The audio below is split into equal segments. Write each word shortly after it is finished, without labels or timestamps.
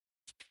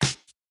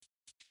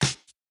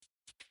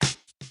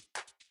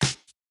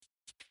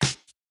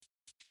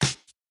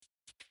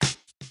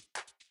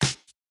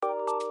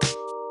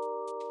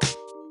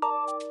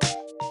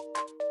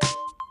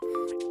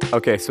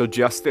Okay, so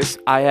Justice,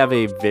 I have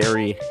a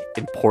very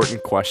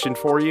important question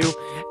for you,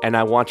 and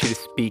I want you to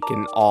speak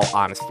in all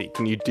honesty.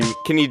 Can you do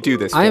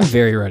this I for am me?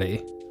 very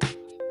ready.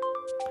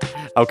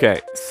 Okay,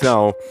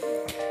 so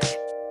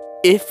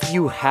if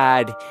you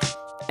had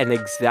an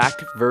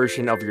exact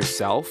version of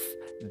yourself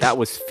that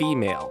was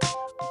female,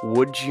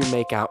 would you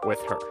make out with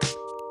her?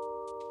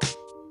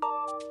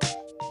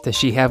 Does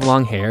she have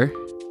long hair?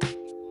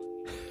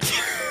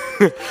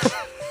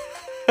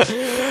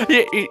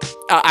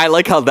 I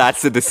like how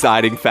that's the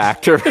deciding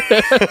factor.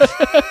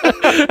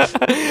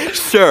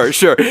 Sure.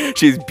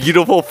 She's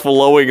beautiful,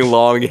 flowing,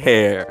 long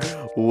hair.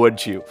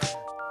 Would you?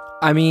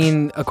 I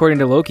mean, according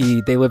to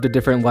Loki, they lived a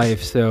different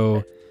life,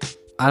 so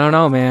I don't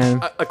know,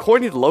 man.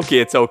 According to Loki,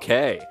 it's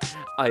okay.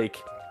 I've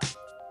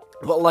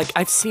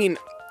seen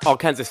all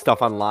kinds of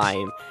stuff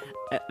online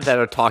that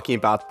are talking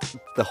about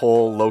the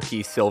whole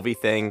Loki Sylvie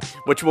thing,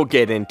 which we'll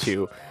get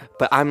into.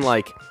 But I'm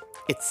like,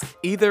 it's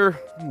either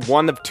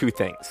one of two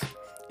things.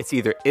 It's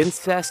either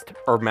incest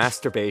or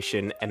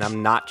masturbation, and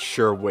I'm not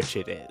sure which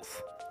it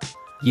is.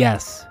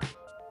 Yes.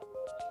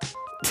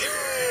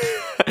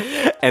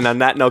 And on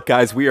that note,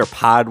 guys, we are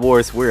Pod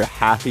Wars. We're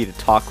happy to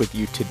talk with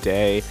you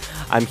today.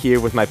 I'm here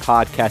with my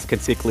podcast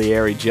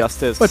consigliere,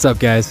 Justice. What's up,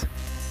 guys?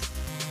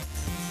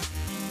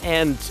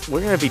 And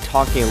we're going to be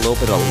talking a little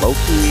bit of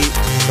Loki,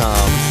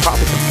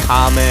 probably some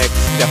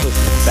comics, definitely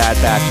some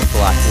Bad Batch and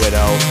Black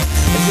Widow,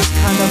 and just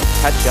kind of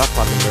catch up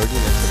on the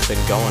nerdiness that's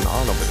been going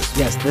on over this week.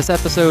 Yes, this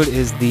episode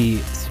is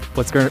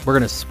we're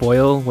gonna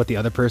spoil what the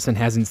other person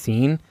hasn't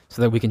seen,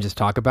 so that we can just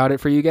talk about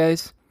it for you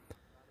guys.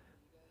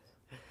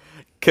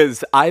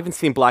 Because I haven't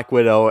seen Black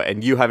Widow,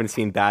 and you haven't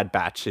seen Bad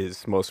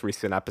Batch's most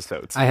recent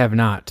episodes. I have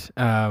not,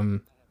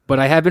 but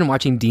I have been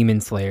watching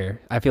Demon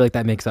Slayer. I feel like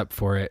that makes up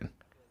for it.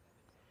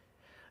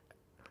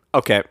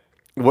 Okay,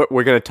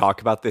 we're going to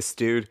talk about this,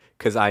 dude,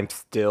 because I'm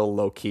still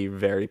low-key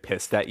very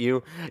pissed at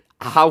you.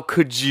 How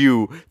could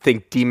you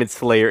think Demon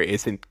Slayer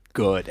isn't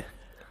good?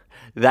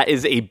 That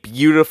is a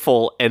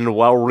beautiful and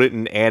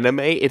well-written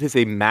anime. It is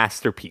a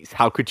masterpiece.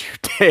 How could you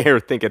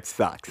dare think it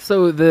sucks?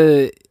 So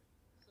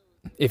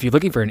if you're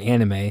looking for an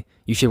anime,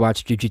 you should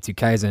watch Jujutsu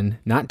Kaisen,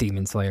 not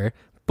Demon Slayer.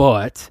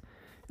 But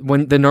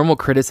when the normal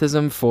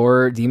criticism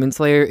for Demon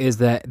Slayer is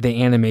that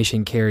the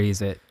animation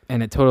carries it,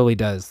 and it totally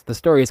does. The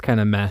story is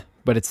kind of meh,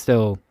 but it's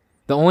still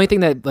the only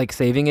thing that like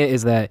saving it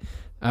is that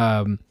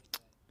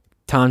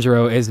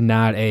Tanjiro is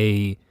not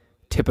a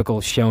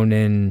typical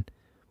shonen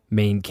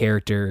main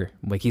character.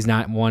 Like, he's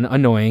not, one,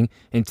 annoying,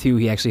 and two,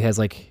 he actually has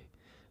like,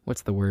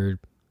 what's the word?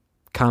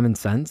 Common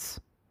sense,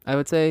 I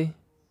would say.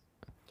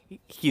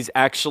 He's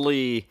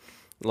actually,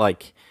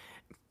 like,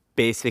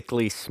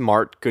 basically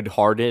smart,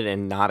 good-hearted,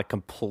 and not a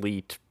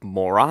complete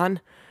moron,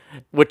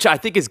 which I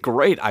think is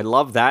great. I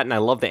love that, and I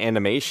love the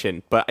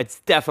animation, but it's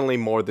definitely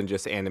more than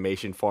just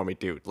animation for me,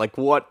 dude. Like,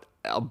 what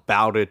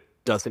about it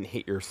doesn't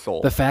hit your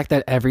soul? The fact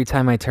that every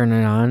time I turn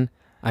it on,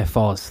 I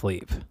fall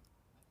asleep.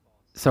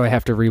 So I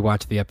have to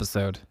rewatch the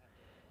episode.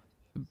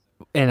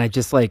 And I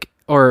just like,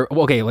 for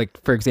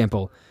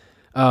example,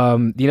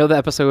 you know the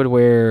episode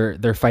where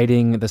they're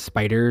fighting the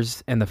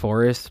spiders in the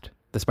forest,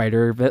 the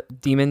spider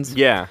demons?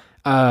 Yeah.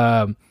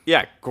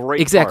 Yeah,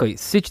 great. Exactly.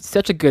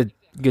 Such a good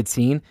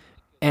scene.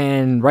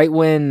 And right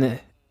when,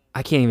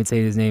 I can't even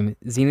say his name,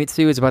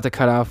 Zenitsu is about to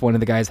cut off one of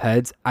the guy's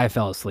heads, I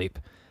fell asleep.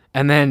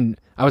 And then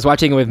I was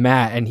watching it with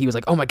Matt, and he was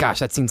like, oh my gosh,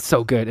 that scene's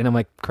so good. And I'm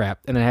like, crap.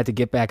 And I had to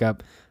get back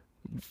up,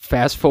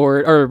 fast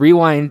forward, or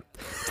rewind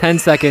 10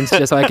 seconds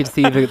just so I could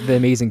see the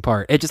amazing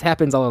part. It just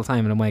happens all the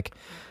time, and I'm like,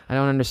 I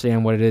don't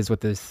understand what it is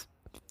with this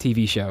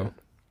TV show.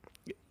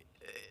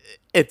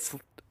 It's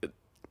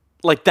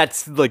like,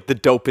 that's like the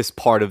dopest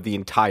part of the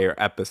entire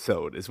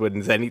episode is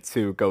when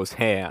Zenitsu goes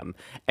ham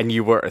and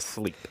you were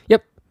asleep.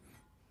 Yep.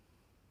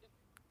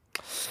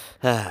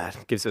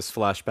 Gives us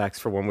flashbacks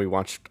for when we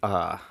watched,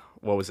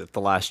 what was it, The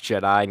Last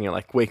Jedi, and you're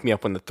like, wake me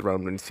up when the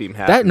throne room scene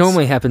happens. That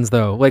normally happens,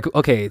 though. Like,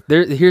 okay,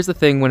 here's the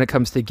thing when it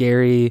comes to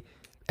Gary,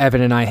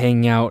 Evan, and I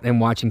hanging out and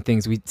watching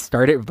things. We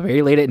start it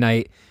very late at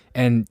night,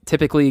 and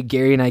typically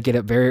Gary and I get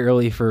up very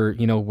early for,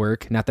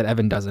 work. Not that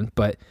Evan doesn't,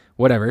 but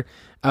whatever.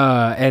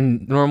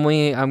 And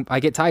normally I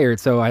get tired,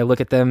 so I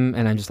look at them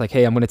and I'm just like,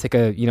 hey, I'm going to take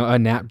a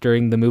nap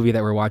during the movie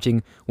that we're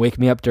watching. Wake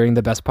me up during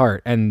the best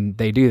part. And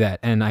they do that,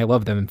 and I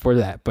love them for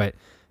that. But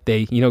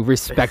they,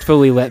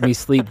 respectfully let me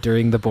sleep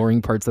during the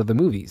boring parts of the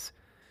movies.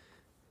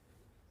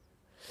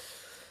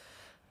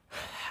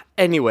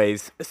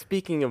 Anyways,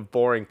 speaking of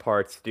boring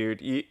parts, dude,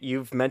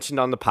 you've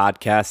mentioned on the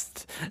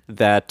podcast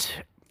that,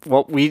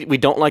 well, we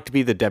don't like to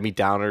be the Debbie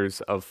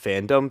Downers of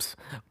fandoms,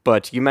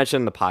 but you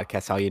mentioned in the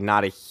podcast how you're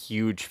not a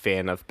huge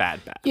fan of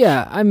Bad Batch.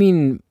 Yeah, I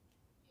mean,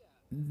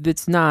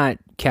 it's not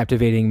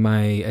captivating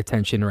my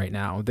attention right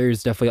now.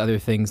 There's definitely other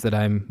things that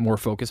I'm more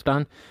focused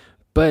on,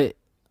 but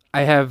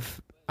I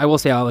will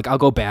say I'll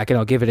go back and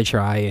I'll give it a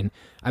try, and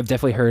I've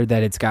definitely heard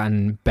that it's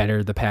gotten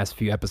better the past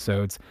few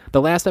episodes. The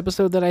last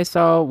episode that I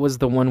saw was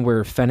the one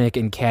where Fennec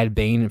and Cad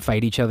Bane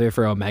fight each other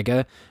for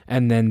Omega,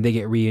 and then they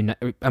get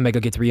Omega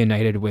gets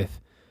reunited with,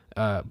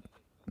 the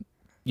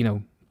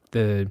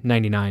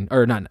 99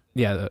 or not,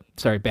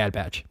 Bad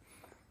Batch.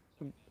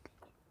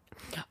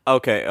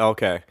 Okay,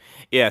 okay.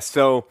 Yeah,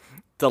 so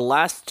the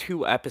last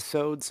two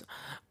episodes,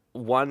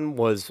 one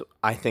was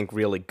I think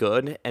really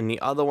good and the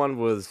other one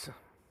was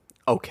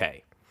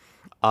okay.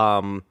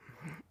 Um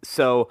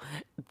so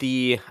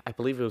I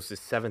believe it was the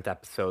seventh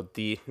episode,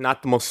 the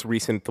not the most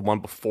recent, the one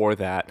before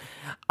that.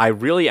 I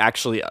really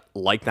actually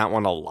like that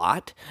one a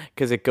lot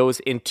because it goes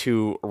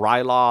into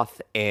Ryloth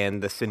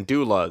and the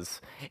Syndulas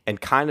and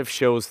kind of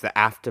shows the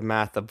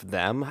aftermath of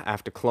them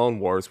after Clone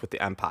Wars with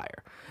the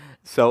Empire.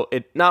 So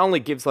it not only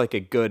gives like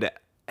a good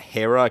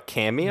Hera Mm.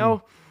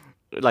 cameo,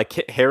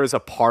 like Hera's a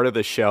part of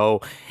the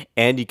show,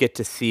 and you get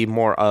to see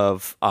more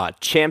of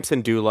Champ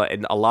Syndulla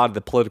and a lot of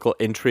the political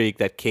intrigue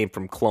that came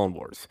from Clone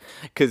Wars.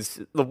 Because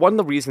one of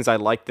the reasons I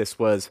liked this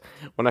was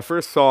when I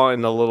first saw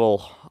in the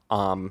little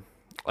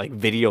like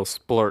video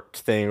splurt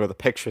thing or the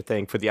picture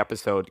thing for the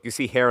episode, you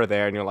see Hera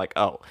there, and you're like,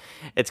 oh,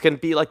 it's gonna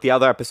be like the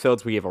other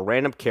episodes where you have a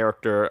random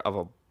character of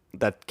a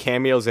that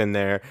cameos in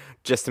there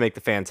just to make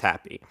the fans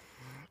happy.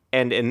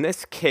 And in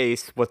this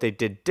case, what they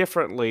did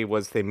differently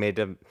was they made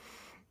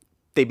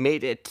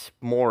it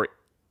more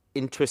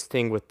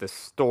interesting with the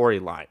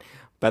storyline.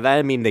 By that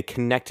I mean they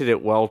connected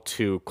it well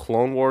to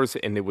Clone Wars,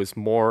 and it was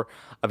more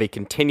of a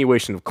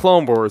continuation of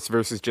Clone Wars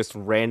versus just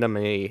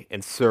randomly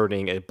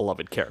inserting a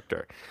beloved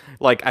character.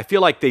 Like I feel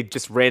like they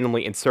just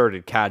randomly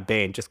inserted Cad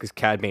Bane just because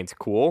Cad Bane's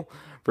cool.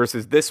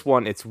 Versus this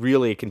one, it's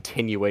really a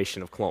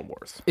continuation of Clone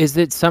Wars. Is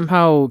it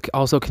somehow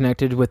also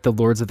connected with the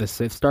Lords of the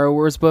Sith Star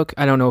Wars book?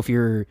 I don't know if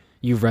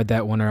you've read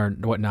that one or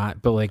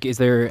whatnot, but like, is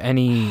there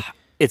any?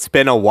 It's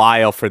been a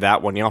while for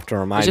that one. You have to It's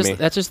remind just me.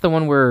 that's just the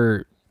one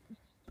where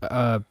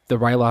the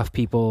Ryloth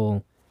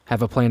people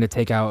have a plan to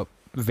take out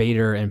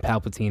Vader and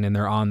Palpatine, and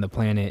they're on the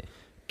planet,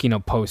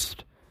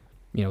 post,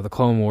 the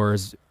Clone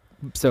Wars.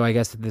 So I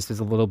guess this is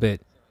a little bit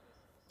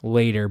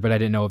later, but I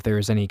didn't know if there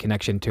was any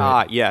connection to it.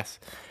 Ah, yes.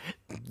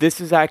 This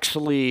is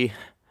actually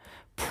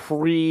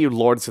pre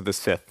Lords of the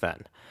Sith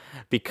then,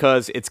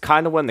 because it's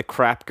kind of when the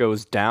crap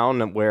goes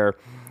down, where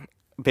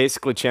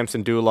basically Champ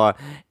Syndulla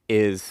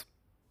is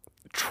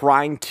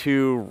trying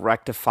to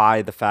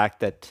rectify the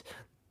fact that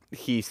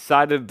he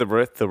sided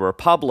with the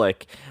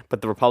Republic,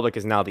 but the Republic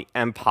is now the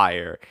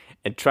Empire,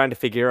 and trying to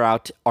figure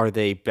out are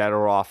they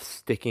better off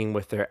sticking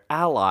with their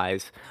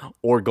allies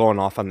or going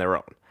off on their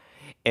own.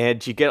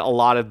 And you get a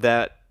lot of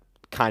that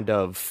kind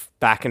of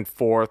back and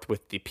forth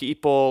with the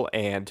people,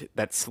 and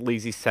that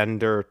sleazy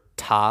senator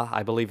Ta,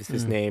 I believe is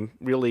his Mm. name,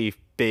 really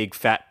big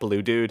fat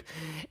blue dude.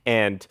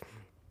 And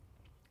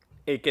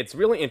it gets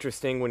really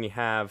interesting when you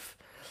have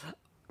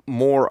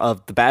more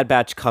of the Bad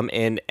Batch come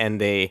in and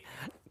they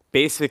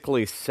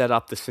basically set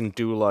up the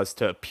Syndulas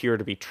to appear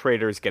to be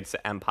traitors against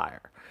the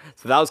Empire.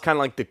 So that was kind of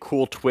like the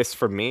cool twist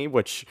for me,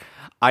 which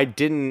I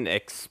didn't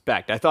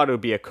expect. I thought it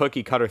would be a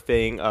cookie cutter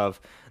thing of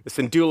the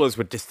Syndulas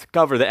would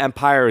discover the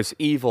Empire is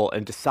evil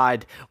and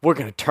decide we're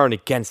going to turn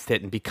against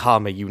it and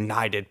become a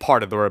united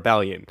part of the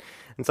rebellion.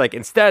 It's like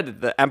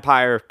instead the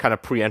Empire kind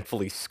of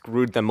preemptively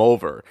screwed them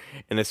over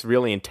in this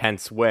really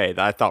intense way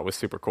that I thought was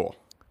super cool.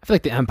 I feel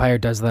like the Empire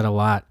does that a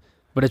lot,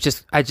 but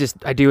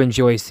I do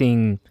enjoy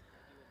seeing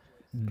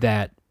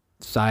that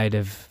side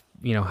of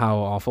how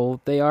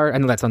awful they are. I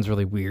know that sounds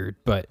really weird,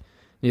 but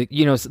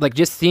like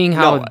just seeing No,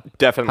 how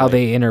definitely.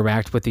 they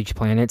interact with each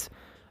planet,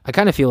 I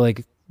kind of feel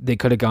like they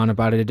could have gone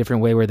about it a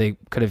different way where they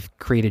could have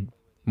created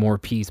more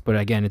peace. But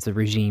again, it's a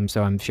regime,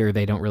 so I'm sure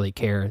they don't really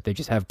care. They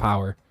just have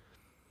power.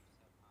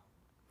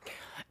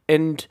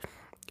 And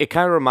it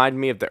kind of reminded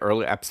me of the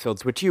early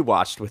episodes which you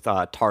watched with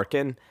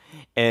Tarkin,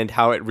 and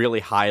how it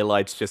really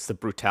highlights just the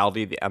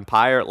brutality of the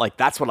Empire. Like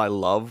that's what I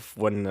love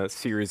when the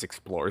series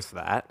explores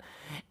that.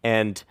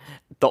 And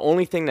the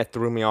only thing that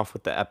threw me off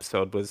with the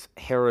episode was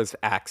Hera's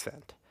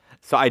accent.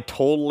 So I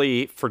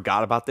totally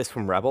forgot about this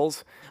from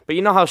Rebels, but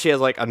you know how she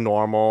has like a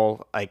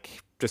normal, like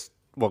just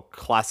well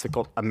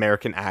classical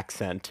American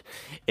accent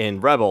in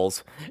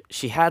Rebels.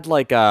 She had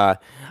like a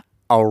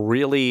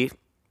really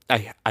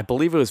I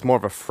believe it was more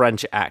of a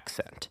French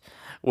accent,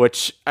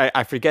 which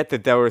I forget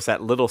that there was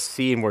that little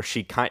scene where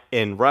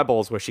in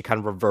Rebels where she kind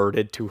of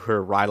reverted to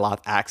her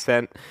Ryloth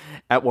accent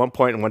at one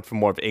point and went from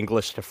more of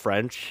English to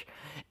French.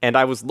 And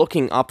I was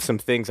looking up some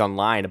things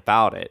online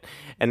about it,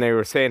 and they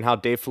were saying how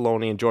Dave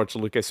Filoni and George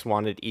Lucas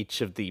wanted each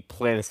of the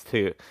planets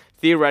to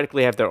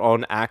theoretically have their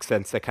own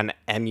accents that kind of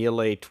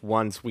emulate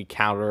ones we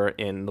counter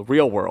in the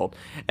real world,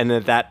 and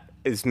that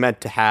is meant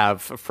to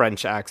have a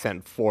French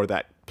accent for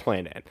that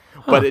planet.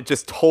 Huh. But it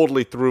just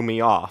totally threw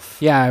me off.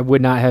 Yeah, I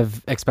would not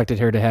have expected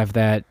her to have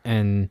that,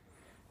 and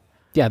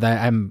yeah,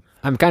 that I'm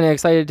kind of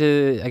excited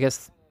to, I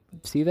guess,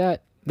 see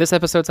that. This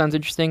episode sounds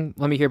interesting.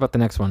 Let me hear about the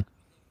next one.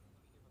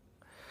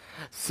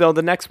 So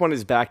the next one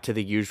is back to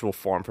the usual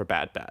form for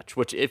Bad Batch,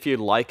 which if you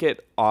like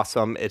it,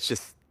 awesome. It's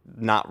just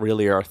not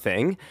really our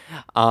thing.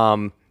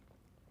 Um,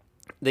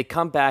 they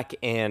come back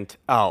and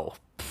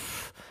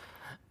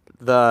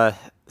the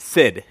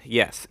Sid,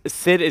 yes.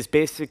 Sid is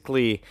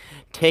basically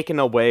taken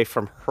away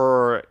from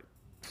her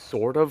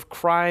sort of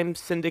crime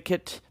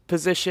syndicate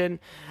position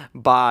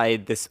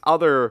by this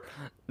other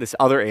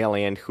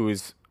alien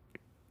who's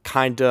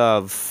kind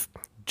of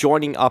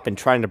joining up and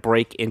trying to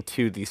break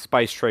into the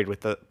spice trade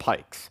with the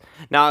Pikes.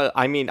 Now,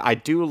 I mean, I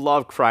do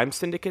love crime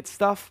syndicate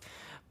stuff,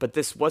 but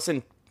this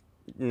wasn't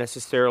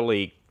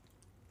necessarily.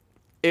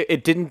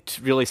 It didn't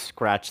really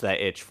scratch that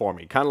itch for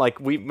me. Kind of like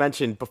we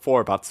mentioned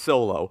before about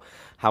Solo,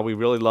 how we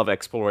really love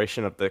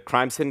exploration of the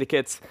crime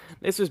syndicates.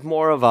 This was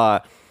more of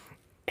a,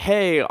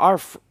 hey,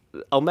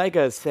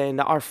 Omega is saying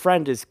that our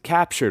friend is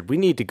captured. We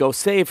need to go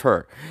save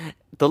her.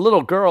 The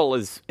little girl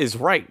is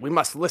right. We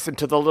must listen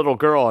to the little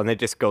girl, and they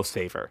just go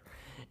save her.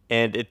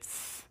 And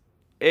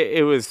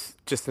it was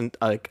just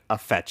like a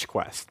fetch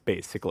quest,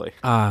 basically.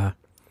 It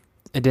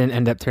didn't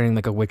end up turning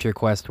like a Witcher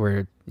quest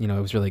where, it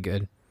was really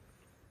good.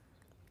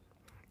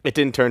 It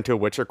didn't turn to a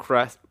Witcher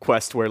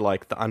quest where,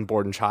 like, the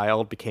unborn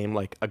child became,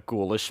 like, a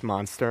ghoulish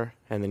monster,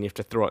 and then you have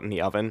to throw it in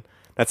the oven.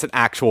 That's an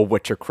actual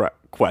Witcher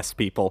quest,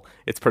 people.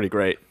 It's pretty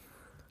great.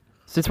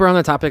 Since we're on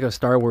the topic of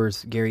Star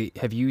Wars, Gary,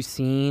 have you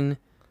seen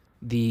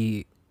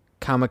the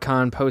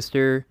Comic-Con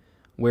poster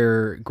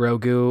where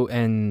Grogu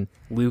and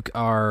Luke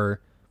are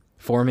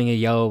forming a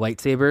yellow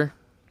lightsaber?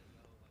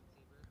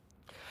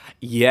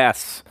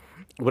 Yes.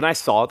 When I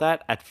saw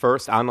that, at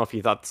first, I don't know if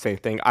you thought the same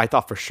thing. I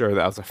thought for sure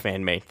that was a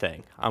fan-made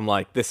thing. I'm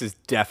like, this is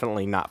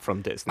definitely not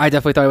from Disney. I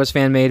definitely thought it was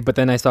fan-made, but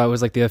then I saw it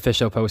was like the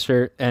official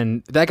poster,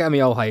 and that got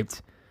me all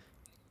hyped.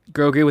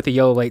 Grogu with a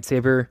yellow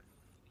lightsaber,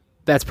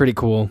 that's pretty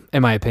cool,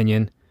 in my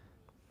opinion.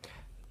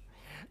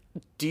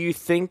 Do you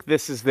think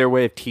this is their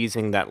way of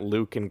teasing that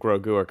Luke and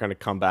Grogu are going to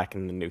come back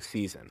in the new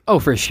season? Oh,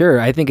 for sure.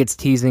 I think it's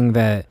teasing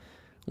that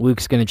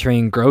Luke's going to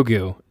train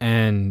Grogu,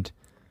 and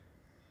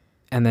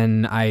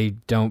then I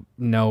don't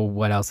know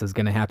what else is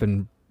going to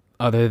happen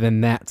other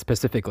than that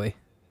specifically.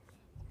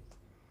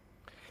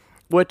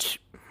 Which,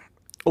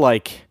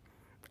 like,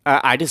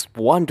 I just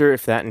wonder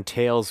if that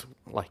entails,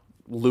 like,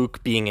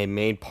 Luke being a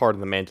main part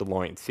of the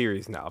Mandalorian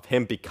series now, of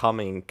him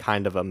becoming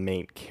kind of a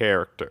main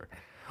character.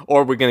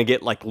 Or we're going to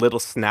get, like, little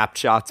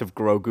snapshots of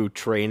Grogu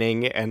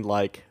training and,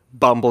 like,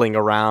 bumbling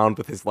around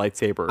with his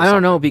lightsaber. I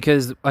don't know,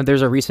 because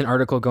there's a recent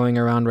article going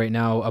around right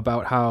now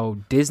about how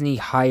Disney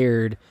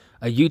hired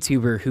a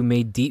YouTuber who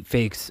made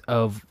deepfakes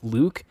of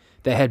Luke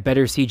that had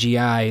better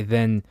CGI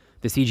than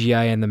the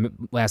CGI in the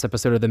last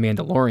episode of The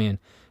Mandalorian.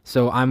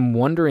 So I'm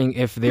wondering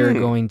if they're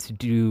going to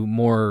do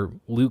more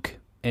Luke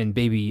and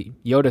Baby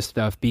Yoda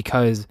stuff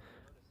because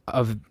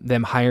of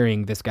them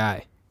hiring this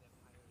guy.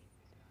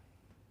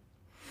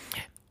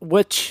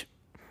 Which,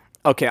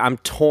 okay, I'm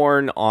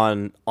torn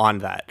on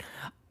that.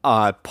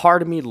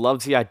 Part of me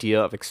loves the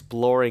idea of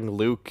exploring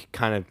Luke,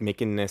 kind of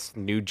making this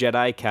new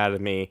Jedi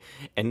Academy,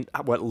 and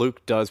what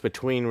Luke does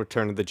between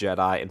Return of the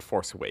Jedi and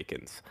Force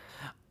Awakens.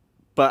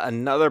 But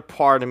another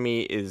part of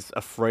me is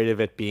afraid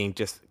of it being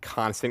just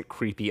constant,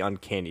 creepy,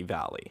 uncanny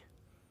valley.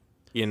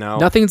 You know?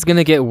 Nothing's going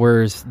to get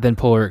worse than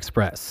Polar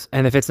Express.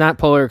 And if it's not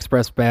Polar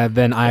Express bad,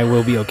 then I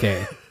will be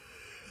okay.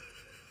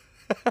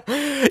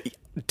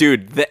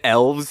 Dude, the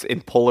elves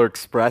in Polar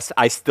Express,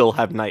 I still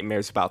have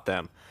nightmares about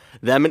them.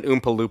 Them and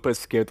Oompa Loompas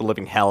scared the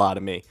living hell out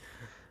of me.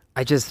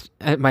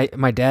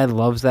 My dad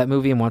loves that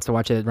movie and wants to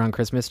watch it around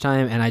Christmas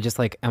time, and I just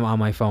like am on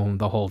my phone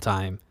the whole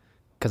time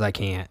because I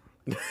can't.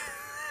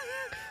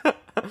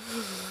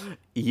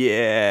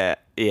 Yeah.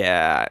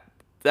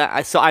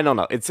 So I don't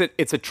know. It's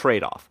a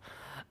trade-off.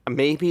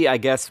 Maybe, I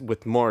guess,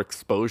 with more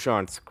exposure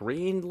on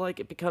screen, like,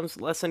 it becomes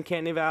less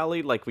uncanny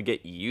valley, like, we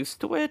get used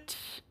to it.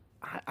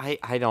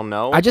 I don't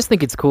know. I just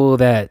think it's cool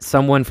that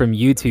someone from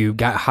YouTube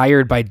got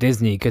hired by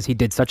Disney because he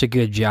did such a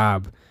good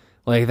job.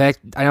 Like that,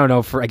 I don't know.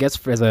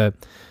 As a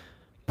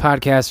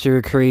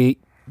podcaster,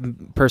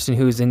 person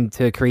who's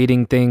into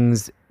creating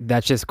things,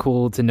 that's just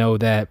cool to know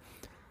that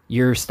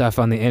your stuff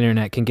on the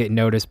internet can get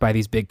noticed by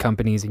these big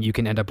companies, and you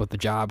can end up with a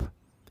job.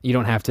 You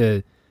don't have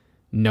to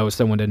know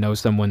someone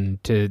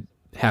to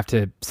have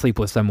to sleep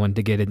with someone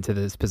to get into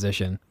this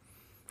position.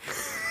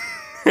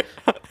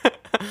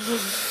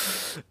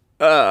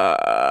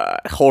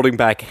 Holding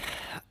back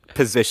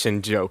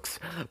position jokes,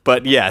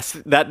 but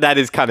yes, that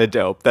is kind of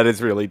dope. That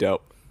is really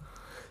dope.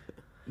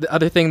 The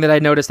other thing that I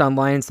noticed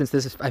online, since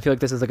I feel like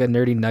this is like a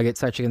nerdy nugget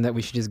section that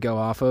we should just go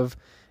off of,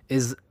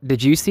 is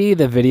did you see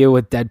the video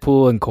with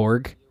Deadpool and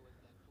Korg?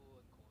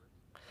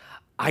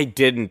 I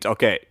didn't.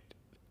 Okay,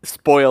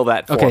 spoil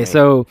that for me. Okay,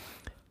 so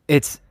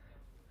it's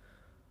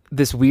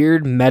this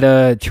weird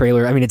meta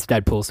trailer. I mean, it's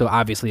Deadpool, so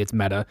obviously it's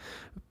meta,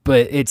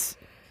 but it's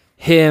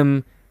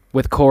him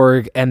with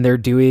Korg, and they're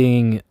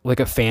doing like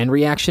a fan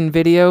reaction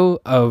video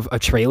of a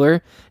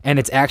trailer, and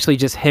it's actually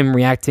just him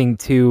reacting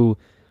to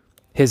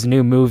his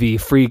new movie,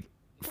 Free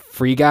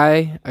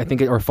Guy, I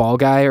think, or Fall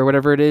Guy, or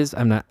whatever it is.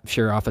 I'm not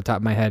sure off the top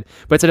of my head,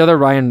 but it's another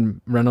Ryan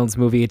Reynolds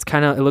movie. It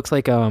looks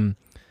like a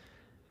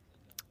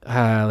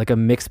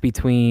mix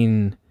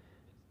between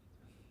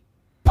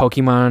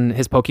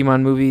his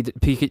Pokemon movie,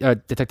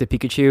 Detective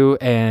Pikachu,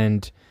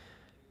 and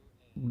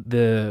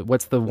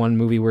what's the one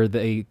movie where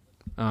they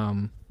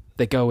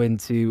go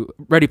into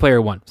Ready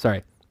Player One.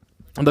 Sorry,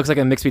 it looks like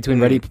a mix between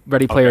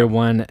Ready Player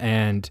One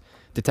and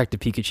Detective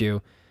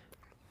Pikachu.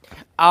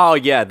 Oh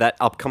yeah, that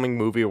upcoming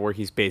movie where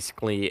he's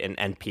basically an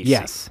NPC.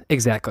 Yes,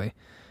 exactly.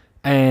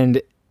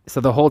 And So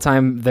the whole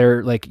time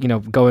they're like,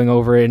 going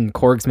over it, and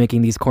Korg's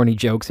making these corny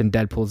jokes, and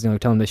Deadpool's, telling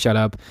him to shut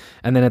up.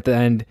 And then at the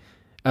end,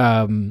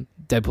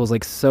 Deadpool's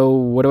like, so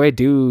what do I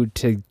do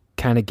to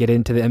kind of get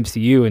into the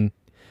MCU? And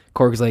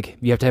Korg's like,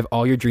 you have to have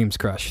all your dreams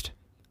crushed.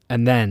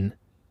 And then,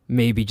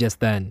 maybe just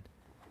then,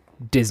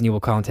 Disney will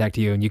contact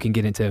you and you can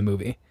get into a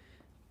movie.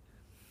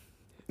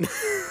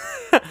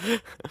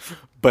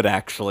 But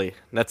actually,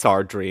 that's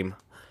our dream.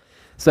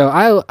 So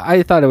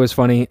I thought it was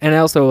funny. And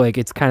also, like,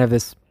 it's kind of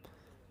this,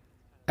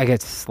 I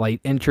guess,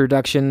 slight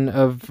introduction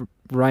of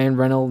Ryan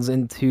Reynolds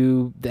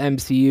into the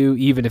MCU,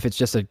 even if it's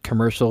just a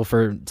commercial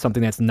for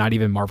something that's not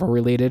even Marvel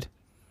related.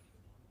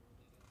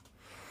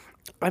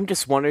 I'm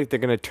just wondering if they're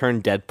going to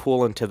turn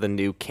Deadpool into the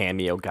new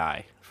cameo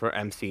guy for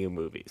MCU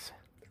movies.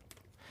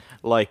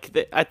 Like,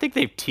 I think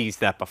they've teased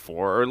that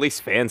before, or at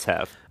least fans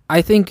have.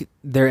 I think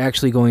they're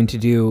actually going to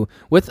do,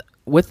 with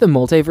the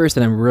multiverse,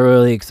 and I'm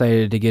really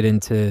excited to get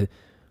into,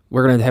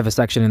 we're going to have a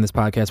section in this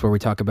podcast where we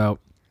talk about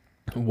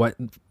what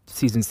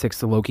season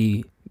 6 of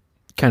Loki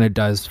kind of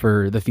does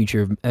for the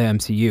future of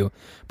MCU.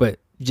 But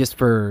just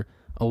for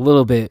a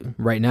little bit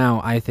right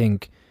now, I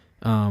think,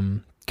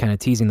 kind of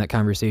teasing that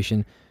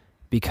conversation,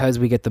 because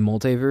we get the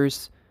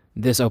multiverse,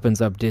 this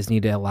opens up Disney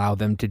to allow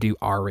them to do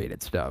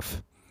R-rated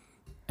stuff.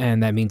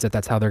 And that means that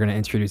that's how they're going to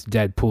introduce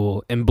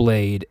Deadpool and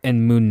Blade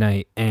and Moon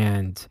Knight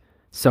and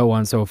so on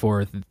and so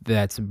forth.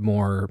 That's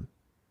more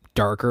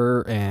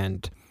darker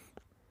and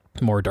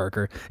more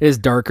darker. It is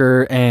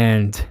darker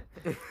and,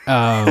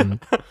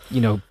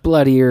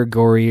 bloodier,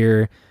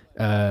 gorier,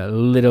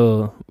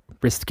 little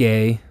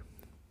risque.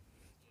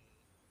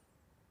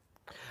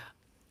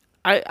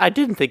 I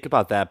didn't think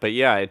about that, but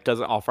yeah, it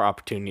doesn't offer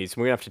opportunities.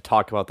 We're going to have to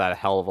talk about that a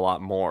hell of a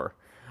lot more.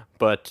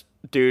 But,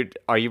 dude,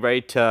 are you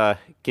ready to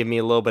give me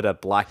a little bit of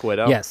Black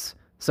Widow? Yes.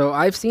 So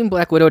I've seen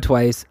Black Widow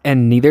twice,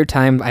 and neither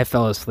time I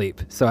fell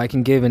asleep. So I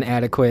can give an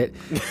adequate,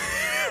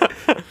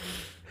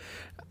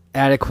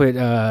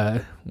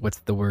 what's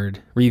the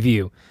word?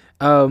 Review.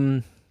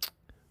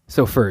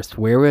 So first,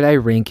 where would I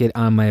rank it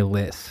on my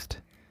list?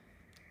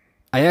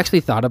 I actually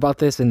thought about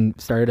this and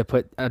started to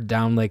put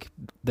down like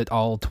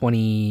all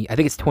 20, I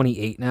think it's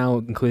 28 now,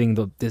 including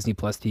the Disney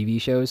Plus TV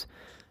shows,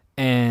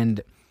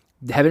 and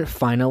haven't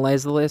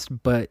finalized the list,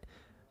 but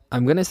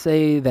I'm going to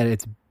say that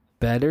it's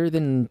better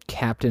than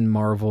Captain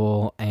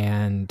Marvel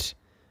and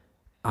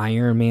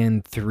Iron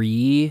Man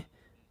 3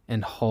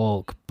 and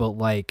Hulk, but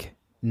like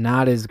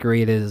not as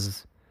great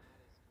as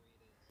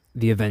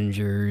the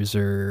Avengers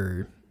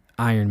or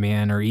Iron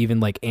Man or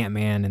even like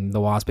Ant-Man and the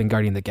Wasp and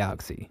Guardian of the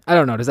Galaxy. I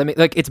don't know. Does that mean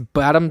like it's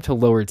bottom to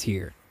lower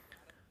tier?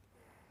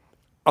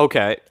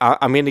 Okay,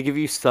 I'm going to give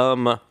you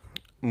some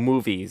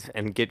movies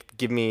and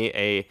give me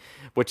a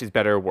which is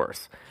better or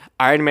worse.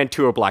 Iron Man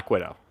 2 or Black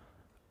Widow?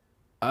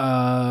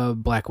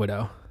 Black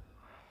Widow.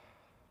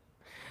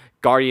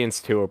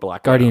 Guardians 2 or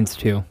Black Guardians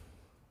Widow? 2.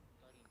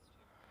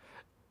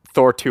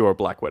 Thor 2 or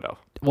Black Widow?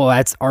 Well,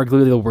 that's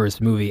arguably the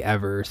worst movie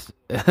ever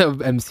of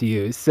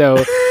MCU.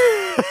 So,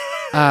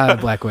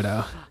 Black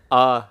Widow.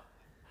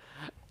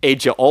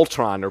 Age of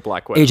Ultron or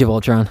Black Widow? Age of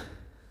Ultron.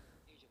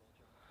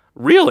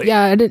 Really?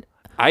 Yeah,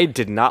 I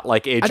did not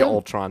like Age of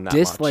Ultron that much. I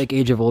dislike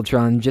Age of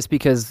Ultron just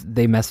because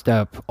they messed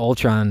up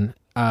Ultron.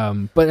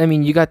 But I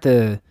mean, you got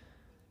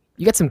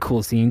some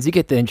cool scenes. You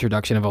get the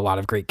introduction of a lot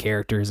of great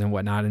characters and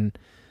whatnot. And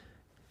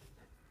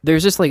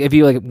there's just like, if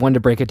you like wanted to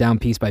break it down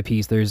piece by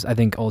piece, I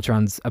think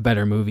Ultron's a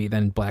better movie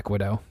than Black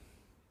Widow.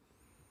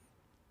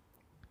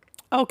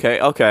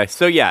 Okay.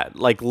 So yeah,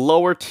 like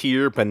lower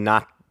tier, but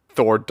not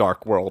Thor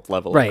Dark World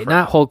level. Right,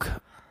 not Hulk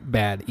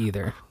bad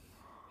either.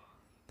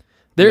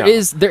 There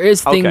is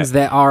things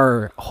that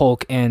are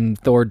Hulk and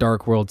Thor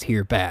Dark World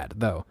tier bad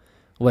though.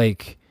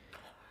 Like,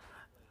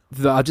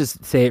 I'll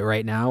just say it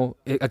right now.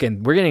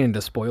 Again, we're getting into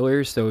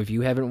spoilers, so if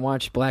you haven't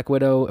watched Black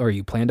Widow or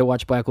you plan to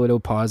watch Black Widow,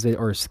 pause it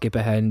or skip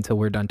ahead until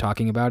we're done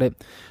talking about it.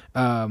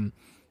 The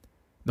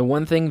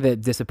one thing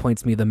that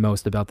disappoints me the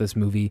most about this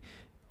movie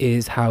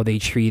is how they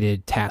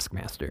treated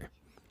Taskmaster.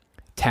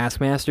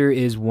 Taskmaster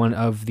is one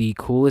of the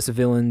coolest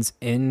villains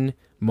in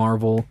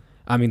Marvel.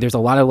 I mean, there's a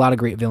lot of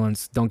great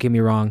villains, don't get me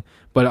wrong,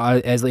 but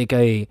as like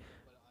a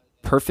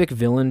perfect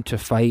villain to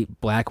fight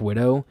Black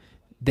Widow,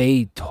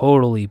 they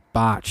totally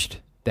botched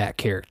that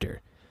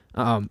character.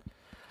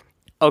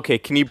 Okay,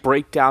 can you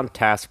break down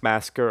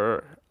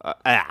Taskmaster?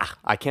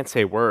 I can't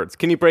say words.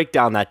 Can you break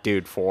down that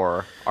dude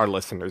for our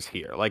listeners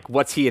here? Like,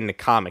 what's he in the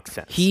comic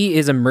sense? He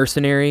is a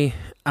mercenary.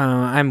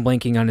 I'm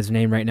blanking on his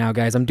name right now,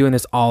 guys. I'm doing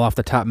this all off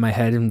the top of my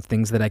head and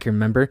things that I can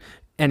remember.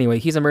 Anyway,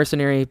 he's a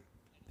mercenary.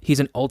 He's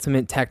an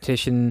ultimate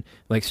tactician,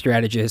 like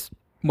strategist.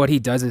 What he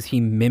does is he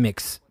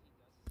mimics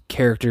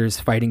characters,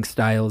 fighting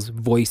styles,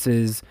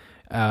 voices,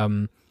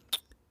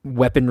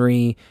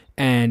 weaponry,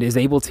 and is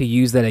able to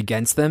use that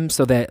against them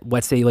so that,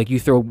 let's say, like you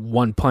throw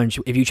one punch,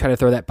 if you try to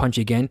throw that punch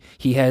again,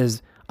 he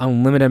has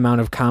unlimited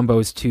amount of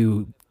combos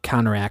to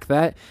counteract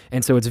that.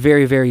 And so it's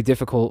very, very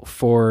difficult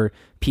for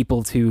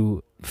people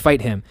to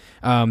fight him.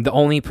 The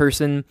only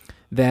person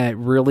that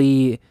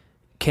really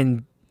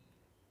can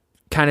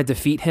kind of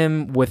defeat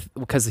him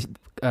because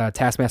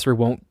Taskmaster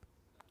won't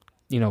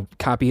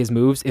copy his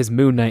moves is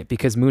Moon Knight,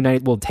 because Moon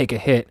Knight will take a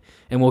hit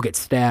and will get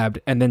stabbed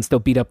and then still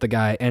beat up the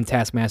guy, and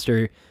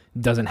Taskmaster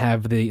doesn't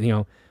have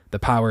the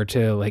power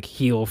to like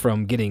heal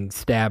from getting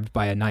stabbed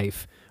by a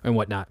knife and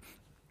whatnot.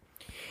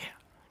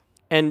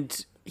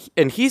 And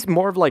he's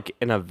more of like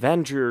an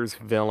Avengers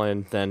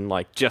villain than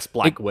like just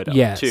Black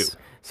Widow too.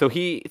 So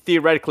he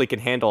theoretically can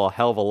handle a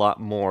hell of a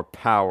lot more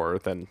power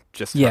than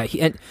just her.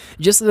 And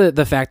just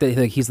the fact that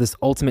like, he's this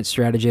ultimate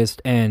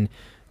strategist, and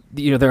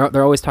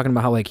they're always talking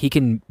about how like he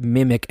can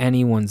mimic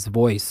anyone's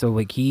voice. So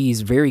like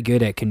he's very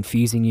good at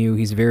confusing you.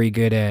 He's very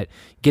good at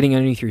getting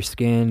underneath your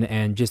skin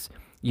and just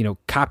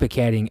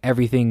copycatting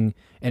everything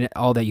and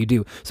all that you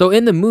do. So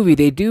in the movie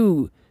they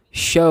do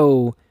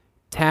show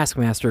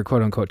Taskmaster,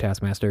 quote unquote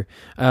Taskmaster.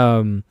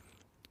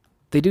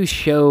 They do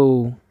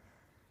show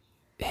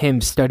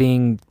him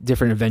studying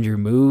different Avenger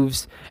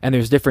moves, and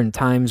there's different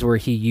times where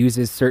he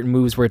uses certain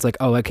moves where it's like,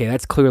 oh, okay,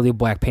 that's clearly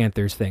Black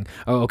Panther's thing.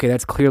 Oh, okay,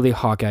 that's clearly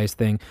Hawkeye's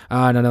thing.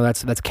 No,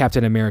 that's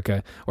Captain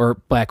America or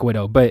Black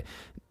Widow. But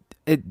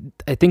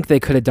I think they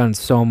could have done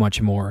so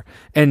much more.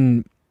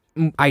 And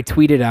I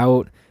tweeted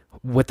out,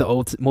 with the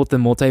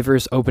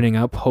multiverse opening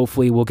up,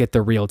 hopefully we'll get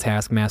the real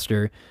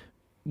Taskmaster.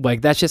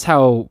 Like, that's just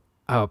how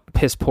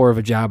piss poor of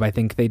a job I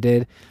think they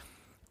did.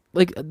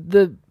 Like,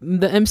 the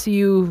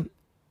MCU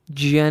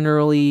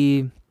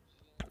generally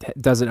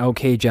does an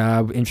okay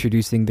job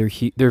introducing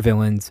their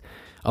villains.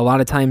 A lot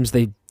of times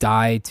they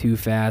die too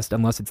fast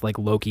unless it's like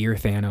Loki or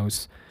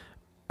Thanos.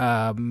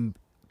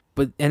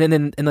 But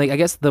I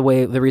guess the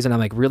reason I'm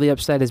like really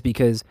upset is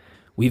because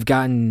we've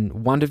gotten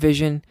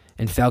WandaVision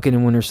and Falcon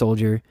and Winter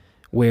Soldier,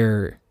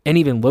 and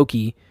even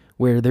Loki,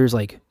 where there's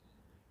like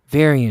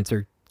variants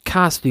or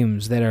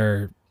costumes that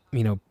are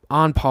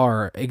on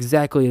par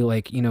exactly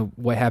like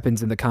what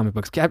happens in the comic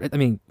books. I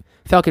mean,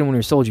 Falcon and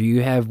Winter Soldier,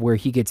 you have where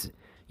he gets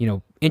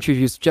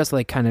introduced just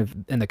like kind of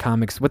in the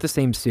comics with the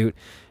same suit,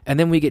 and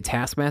then we get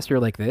Taskmaster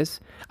like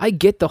this. I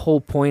get the whole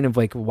point of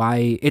like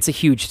why it's a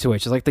huge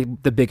twist. It's like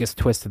the biggest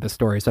twist of the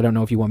story, so I don't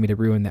know if you want me to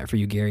ruin that for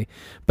you, Gary,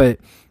 but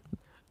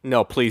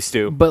no, please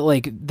do. But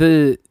like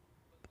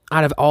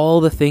out of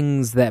all the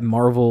things that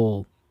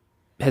Marvel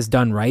has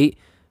done right,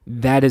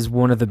 that is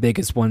one of the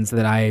biggest ones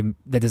that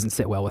doesn't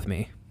sit well with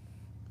me.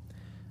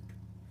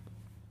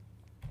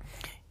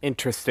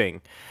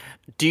 Interesting.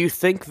 Do you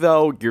think,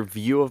 though, your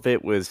view of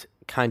it was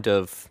kind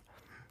of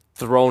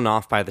thrown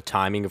off by the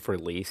timing of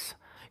release?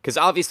 Because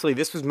obviously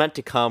this was meant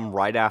to come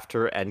right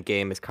after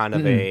Endgame as kind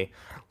of a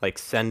like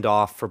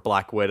send-off for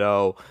Black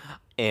Widow,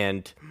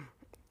 and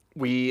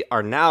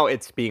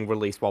it's being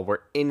released while we're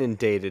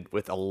inundated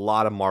with a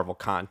lot of Marvel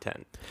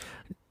content.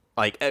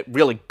 Like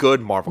really good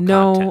Marvel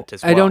content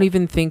as well. I don't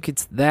even think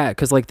it's that,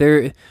 because like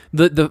the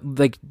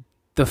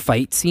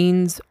fight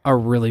scenes are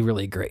really,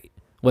 really great.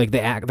 Like the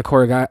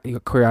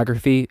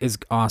choreography is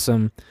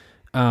awesome.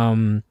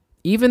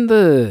 Even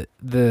the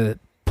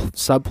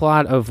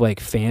subplot of like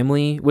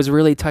family was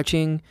really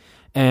touching,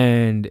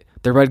 and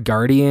the Red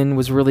Guardian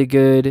was really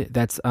good.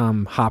 That's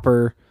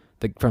Hopper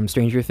from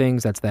Stranger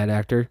Things. That's that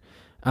actor.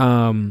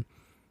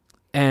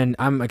 And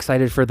I'm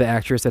excited for the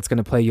actress that's going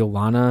to play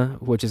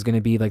Yolana, which is going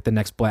to be like the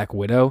next Black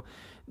Widow.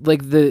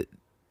 Like the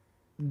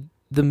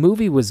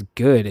movie was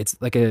good. It's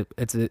like I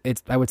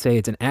would say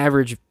it's an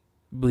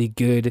averagely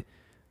good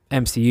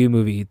MCU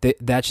movie.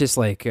 That's just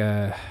like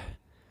I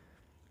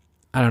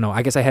don't know.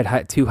 I guess I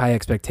had too high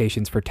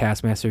expectations for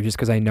Taskmaster just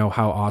because I know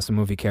how awesome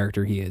movie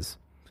character he is.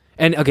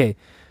 And okay,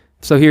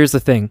 so here's the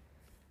thing.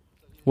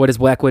 What does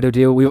Black Widow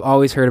do? We've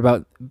always heard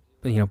about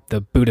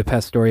the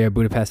Budapest story, or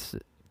Budapest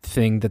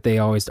thing that they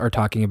always are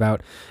talking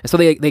about. So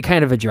they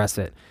kind of address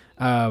it.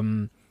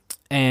 And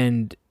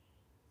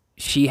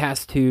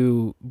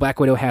Black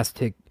Widow has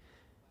to,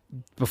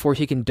 before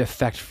she can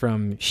defect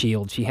from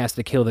S.H.I.E.L.D., she has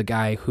to kill the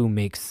guy who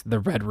makes the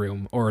Red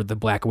Room or the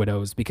Black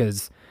Widows,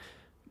 because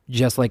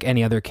just like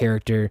any other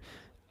character,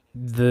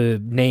 the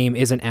name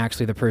isn't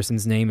actually the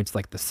person's name, it's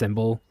like the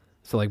symbol.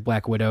 So like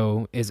Black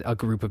Widow is a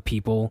group of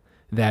people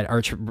that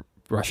are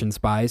Russian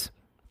spies.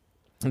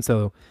 And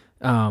so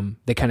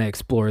they kind of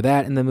explore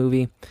that in the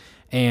movie.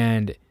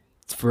 And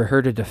for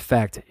her to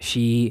defect,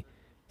 she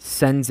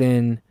sends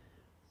in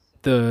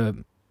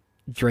the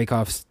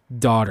Dreykov's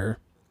daughter.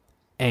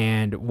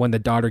 And when the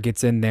daughter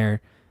gets in there,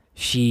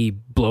 she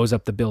blows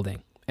up the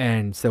building.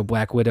 And so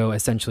Black Widow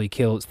essentially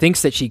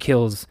thinks that she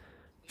kills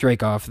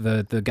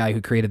Dreykov, the guy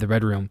who created the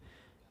Red Room,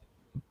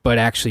 but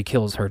actually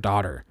kills her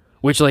daughter.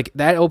 Which, like,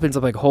 that opens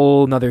up like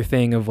whole nother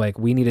thing of like,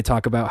 we need to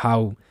talk about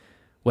how,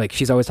 like,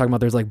 she's always talking about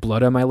there's like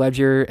blood on my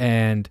ledger,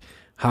 and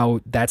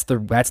how that's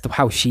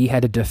how she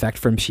had to defect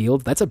from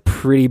S.H.I.E.L.D. That's a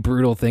pretty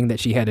brutal thing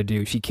that she had to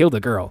do. She killed a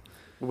girl.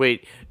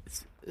 Wait,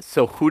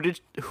 so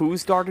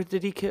whose daughter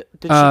did he kill?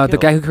 The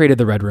guy who created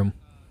the Red Room.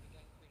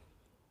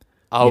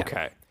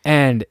 Okay. Yeah.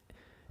 And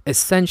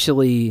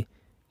essentially,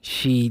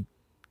 she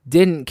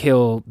didn't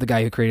kill the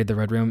guy who created the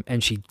Red Room,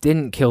 and she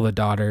didn't kill the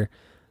daughter.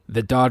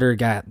 The daughter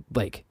got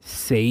like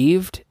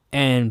saved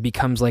and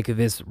becomes like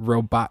this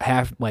robot,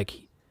 half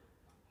like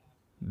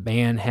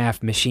man,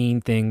 half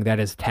machine thing that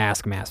is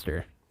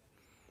Taskmaster.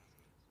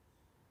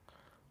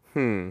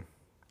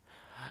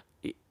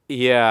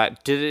 Yeah,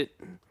 did it?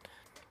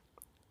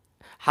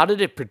 How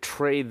did it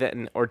portray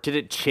then, or did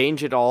it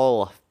change at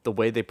all the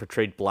way they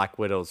portrayed Black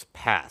Widow's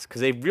past? Because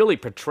they really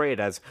portray it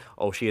as,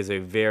 oh, she has a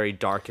very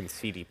dark and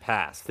seedy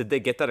past. Did they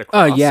get that Oh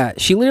across? yeah,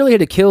 she literally had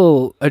to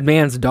kill a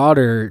man's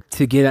daughter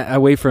to get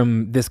away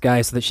from this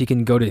guy so that she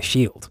can go to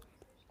Shield.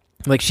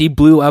 Like she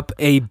blew up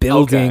a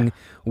building Okay.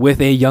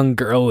 with a young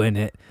girl in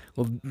it.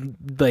 Well,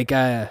 like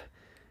I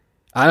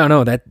don't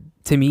know, that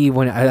to me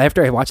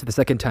after I watched it the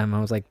second time I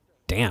was like,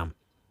 damn.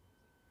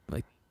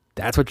 Like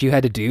that's what you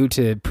had to do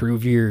to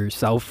prove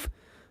yourself,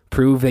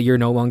 prove that you're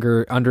no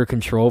longer under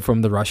control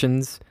from the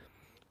Russians.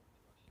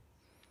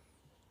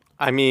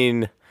 I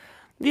mean,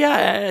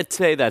 yeah, I'd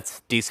say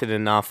that's decent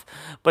enough,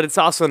 but it's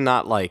also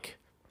not like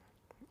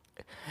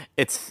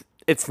it's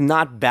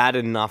not bad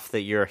enough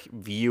that your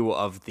view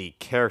of the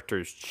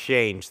characters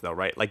changed though,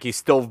 right? Like you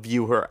still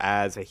view her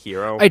as a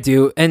hero. I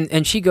do,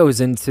 and she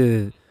goes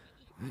into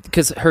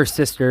because her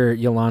sister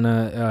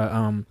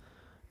Yelena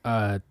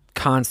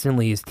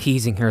constantly is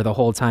teasing her the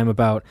whole time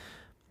about,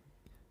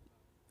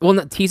 well,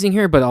 not teasing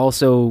her, but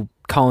also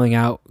calling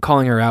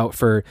her out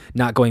for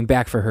not going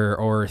back for her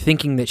or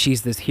thinking that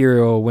she's this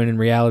hero when in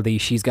reality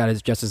she's got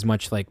just as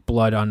much like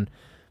blood on,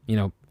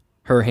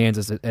 her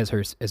hands as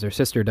her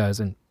sister does.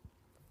 And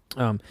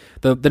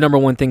the number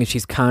one thing is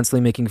she's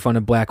constantly making fun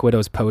of Black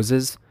Widow's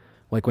poses,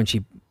 like when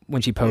she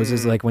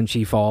poses, like when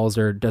she falls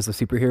or does the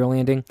superhero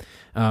landing.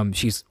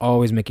 She's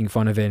always making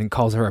fun of it and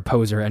calls her a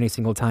poser any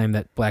single time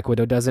that Black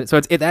Widow does it. So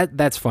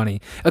that's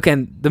funny.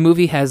 Again, the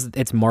movie has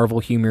its Marvel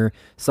humor.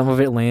 Some of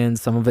it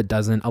lands, some of it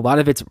doesn't. A lot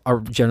of it's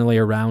generally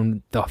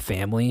around the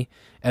family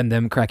and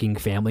them cracking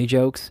family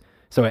jokes.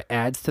 So it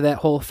adds to that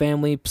whole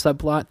family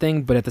subplot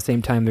thing. But at the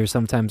same time, there's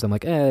sometimes I'm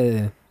like,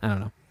 I don't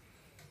know.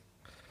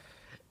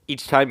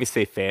 Each time you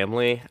say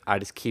family, I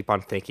just keep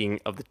on thinking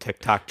of the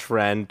TikTok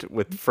trend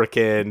with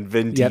frickin'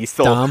 Vin Yep,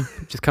 Diesel. Dom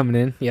just coming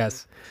in.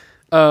 Yes.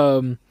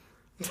 So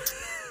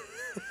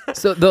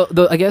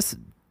the I guess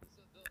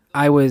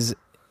I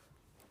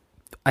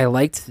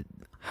liked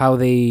how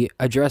they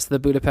addressed the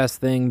Budapest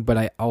thing, but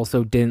I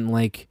also didn't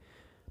like.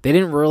 They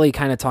didn't really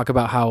kind of talk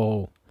about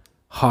how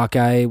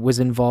Hawkeye was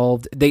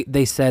involved.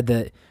 They said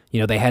that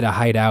they had to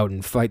hide out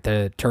and fight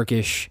the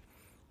Turkish,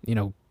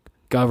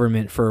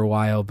 government for a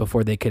while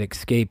before they could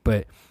escape,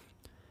 but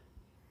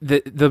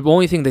the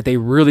only thing that they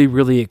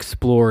really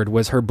explored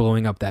was her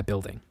blowing up that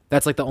building.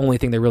 That's like the only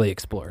thing they really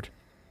explored.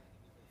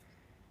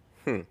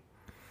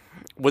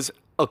 Was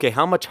okay.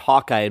 How much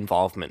Hawkeye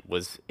involvement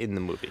was in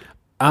the movie?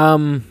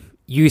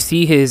 You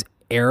see his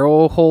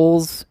arrow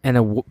holes and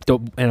a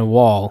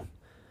wall,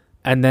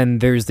 and then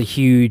there's the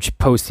huge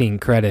post-scene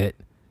credit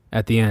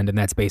at the end, and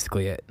that's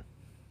basically it.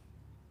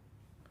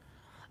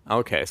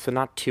 Okay, so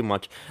not too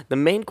much. The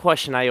main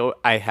question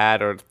I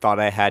had or thought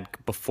I had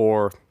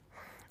before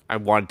I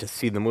wanted to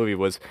see the movie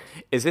was,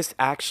 is this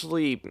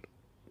actually?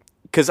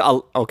 Because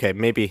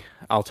maybe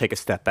I'll take a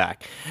step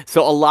back.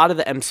 So a lot of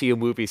the MCU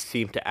movies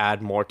seem to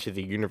add more to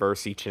the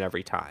universe each and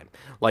every time,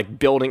 like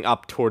building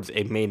up towards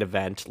a main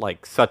event,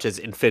 like such as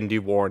Infinity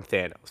War and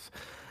Thanos.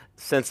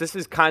 Since this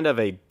is kind of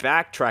a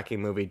backtracking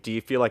movie, do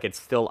you feel like it's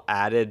still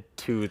added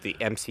to the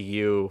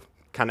MCU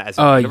kind of as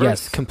a universe?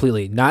 Yes,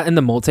 completely. Not in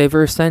the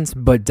multiverse sense,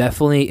 but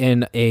definitely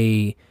in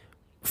a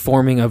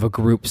forming of a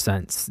group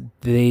sense.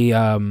 They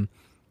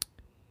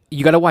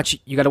you gotta watch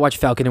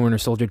Falcon and Winter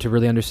Soldier to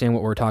really understand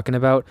what we're talking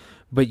about.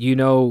 But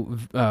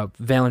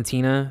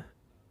Valentina,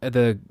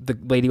 the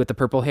lady with the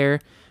purple hair.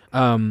 So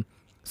I'm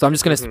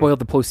just gonna spoil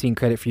the post scene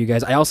credit for you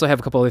guys. I also have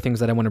a couple other things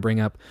that I want to bring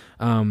up.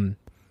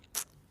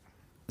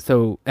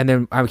 So and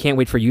then I can't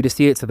wait for you to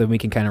see it so that we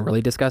can kind of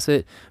really discuss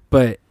it.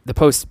 But the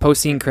post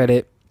scene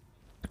credit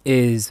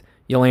is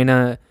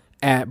Yelena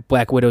at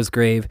Black Widow's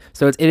grave.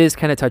 So it is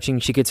kind of touching.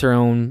 She gets her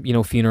own,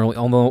 funeral,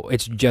 although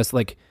it's just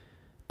like,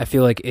 I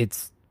feel like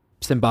it's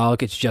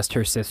symbolic. It's just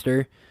her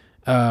sister.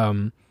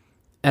 And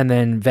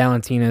then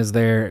Valentina's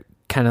there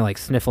kind of like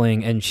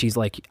sniffling, and she's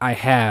like, I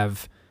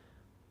have,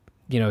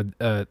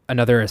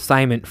 another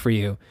assignment for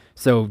you.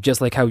 So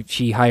just like how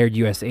she hired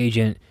US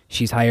Agent,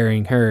 she's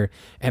hiring her,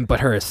 but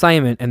her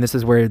assignment, and this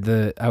is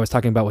where I was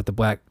talking about with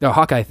the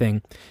Hawkeye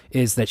thing,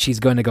 is that she's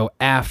going to go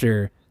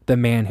after the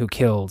man who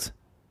killed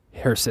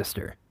her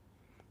sister,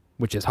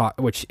 which is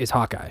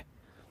Hawkeye.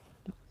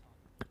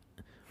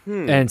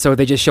 And so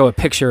they just show a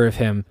picture of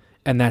him,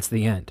 and that's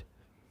the end.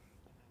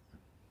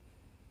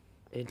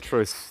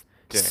 Interesting.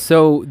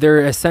 So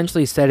they're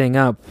essentially setting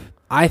up,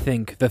 I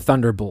think, the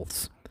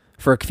Thunderbolts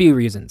for a few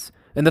reasons.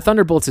 And the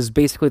Thunderbolts is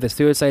basically the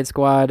Suicide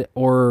Squad,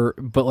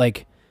 but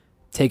like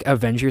take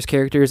Avengers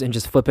characters and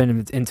just flip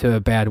it into a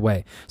bad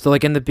way. So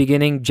like in the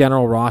beginning,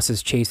 General Ross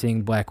is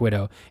chasing Black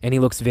Widow, and he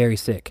looks very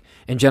sick.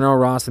 And General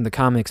Ross in the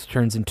comics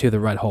turns into the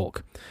Red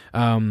Hulk.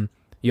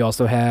 You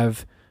also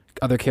have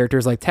other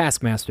characters like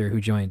Taskmaster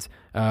who joins.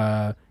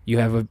 You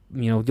have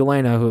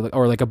Yelena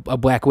or like a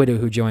Black Widow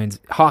who joins.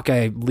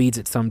 Hawkeye leads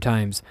it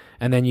sometimes,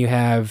 and then you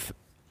have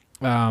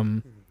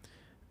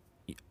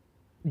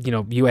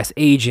US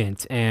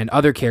Agent and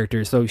other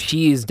characters. So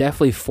she is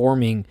definitely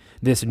forming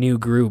this new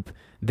group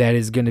that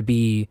is going to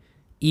be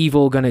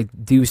evil gonna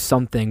do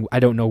something. I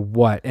don't know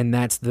what, and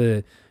that's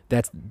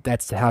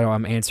how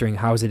I'm answering.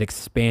 How is it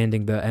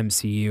expanding the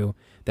MCU?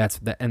 That's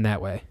in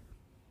that way.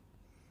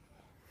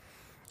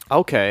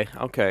 Okay,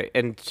 okay.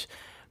 And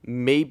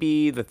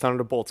maybe the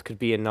Thunderbolts could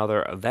be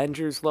another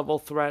Avengers level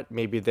threat.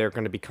 Maybe they're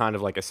going to be kind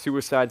of like a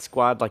Suicide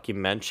Squad, like you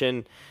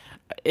mentioned.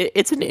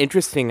 It's an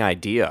interesting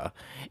idea.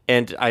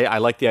 And I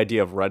like the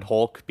idea of Red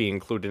Hulk being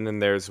included in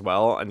there as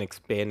well and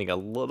expanding a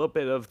little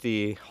bit of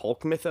the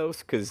Hulk mythos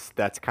because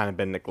that's kind of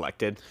been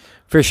neglected.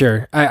 For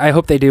sure. I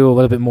hope they do a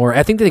little bit more.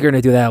 I think they're going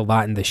to do that a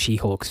lot in the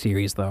She-Hulk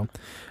series, though.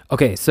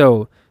 Okay,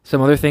 so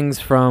some other things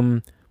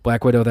from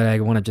Black Widow that I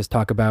want to just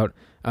talk about,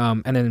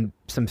 and then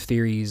some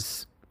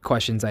theories,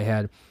 questions I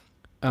had.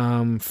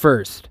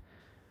 First,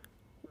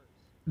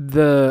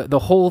 the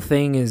whole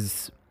thing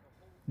is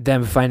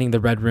them finding the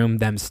Red Room,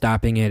 them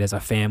stopping it as a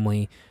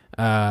family,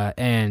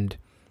 and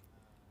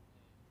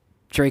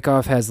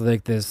Dreykov has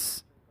like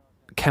this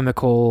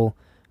chemical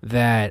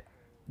that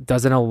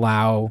doesn't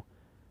allow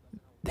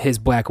his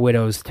Black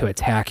Widows to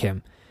attack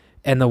him,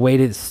 and the way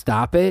to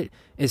stop it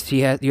is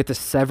you have to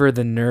sever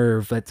the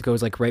nerve that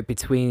goes like right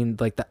between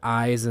like the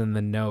eyes and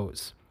the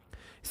nose.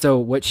 So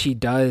what she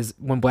does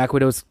when Black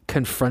Widow's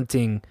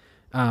confronting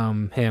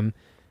him,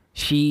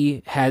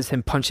 she has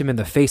him punch him in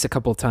the face a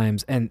couple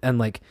times, and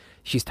like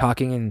she's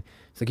talking and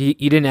it's like you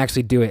didn't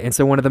actually do it. And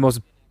so one of the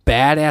most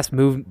badass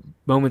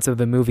moments of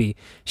the movie,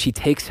 she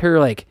takes her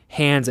like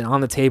hands and on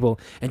the table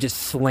and just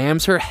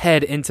slams her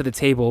head into the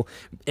table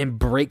and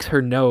breaks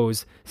her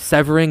nose,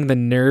 severing the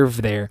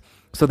nerve there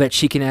so that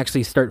she can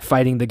actually start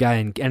fighting the guy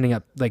and ending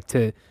up like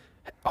to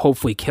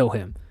hopefully kill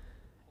him.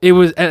 It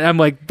was, and I'm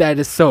like, that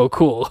is so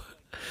cool.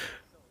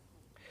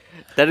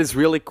 That is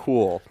really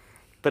cool.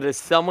 But as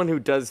someone who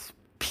does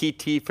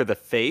PT for the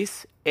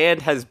face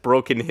and has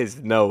broken his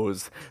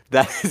nose,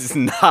 that is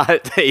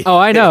not a Oh,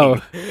 I know.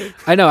 thing.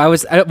 I know.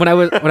 When I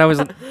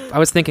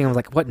was thinking, I was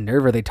like, what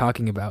nerve are they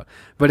talking about?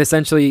 But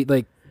essentially,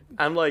 like,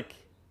 I like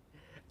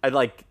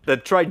the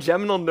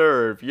trigeminal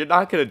nerve. You're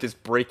not gonna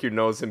just break your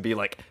nose and be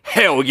like,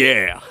 hell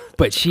yeah.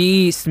 but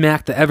she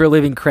smacked the ever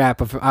living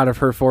crap out of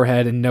her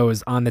forehead and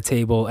nose on the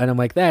table, and I'm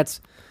like, that's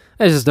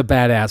just a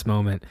badass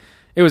moment.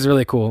 It was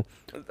really cool.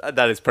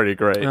 That is pretty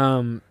great.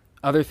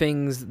 Other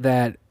things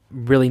that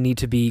really need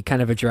to be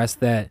kind of addressed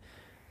that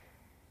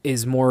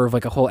is more of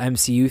like a whole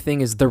MCU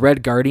thing is the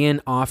Red Guardian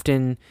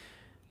often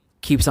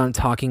keeps on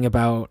talking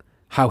about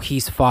how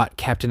he's fought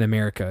Captain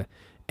America,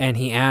 and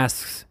he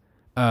asks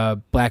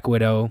Black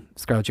Widow,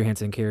 Scarlett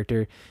Johansson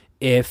character,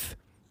 if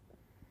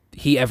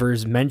he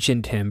ever's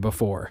mentioned him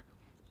before.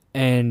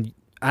 And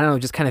I don't know,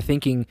 just kind of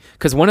thinking,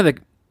 because one of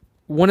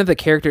the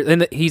characters,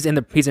 and he's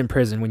in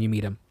prison when you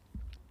meet him.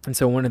 And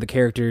so one of the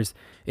characters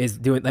is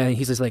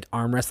he's just like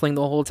arm wrestling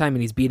the whole time,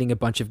 and he's beating a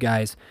bunch of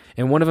guys.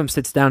 And one of them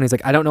sits down. And he's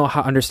like, I don't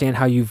understand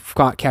how you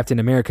fought Captain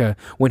America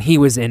when he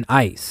was in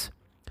ice,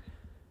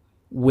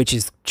 which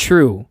is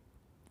true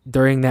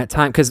during that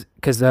time. Because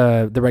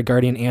the Red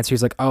Guardian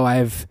answers like, oh,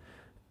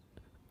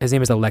 his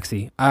name is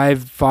Alexei.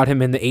 I've fought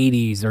him in the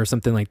 80s or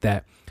something like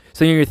that.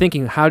 So you're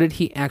thinking, how did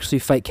he actually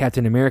fight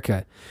Captain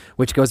America?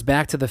 Which goes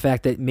back to the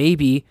fact that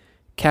maybe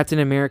Captain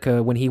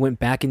America, when he went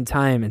back in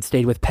time and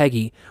stayed with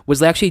Peggy,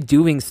 was actually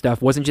doing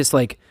stuff, wasn't just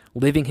like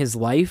living his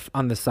life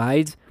on the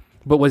sides,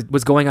 but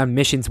was going on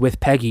missions with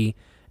Peggy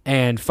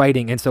and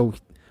fighting. And so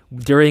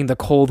during the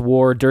Cold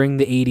War, during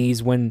the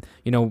 80s, when,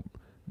 you know,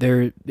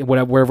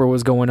 wherever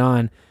was going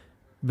on,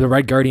 the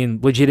Red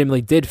Guardian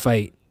legitimately did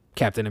fight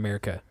Captain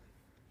America.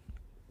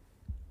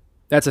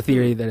 That's a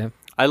theory that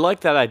I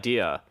like that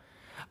idea.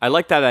 I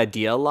like that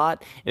idea a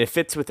lot, and it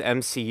fits with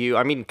MCU.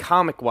 I mean,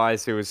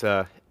 comic-wise, there was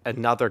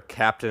another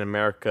Captain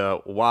America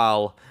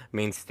while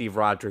Steve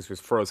Rogers was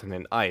frozen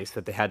in ice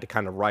that they had to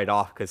kind of write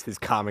off because his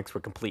comics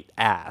were complete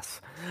ass.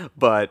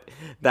 But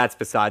that's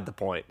beside the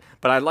point.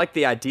 But I like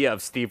the idea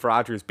of Steve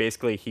Rogers.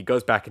 Basically, he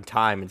goes back in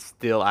time and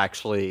still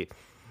actually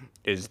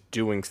is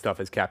doing stuff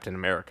as Captain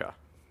America.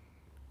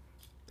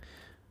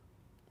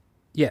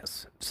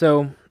 yes.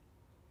 So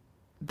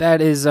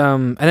that is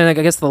and then I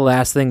guess the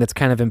last thing that's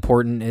kind of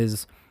important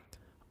is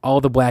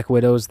all the Black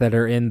Widows that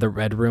are in the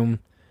Red Room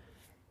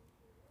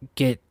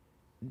get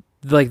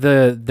like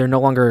they're no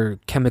longer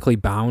chemically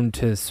bound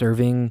to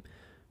serving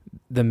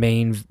the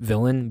main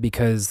villain,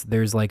 because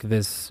there's like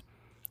this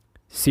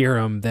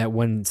serum that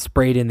when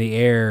sprayed in the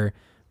air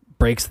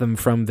breaks them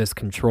from this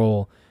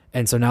control.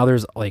 And so now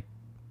there's like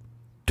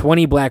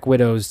 20 Black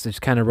Widows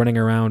just kind of running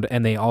around,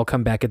 and they all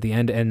come back at the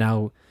end, and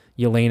now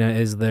Yelena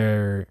is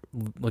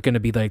going to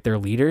be like their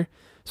leader.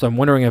 So I'm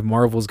wondering if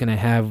Marvel's going to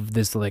have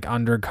this like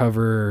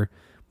undercover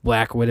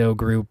Black Widow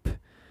group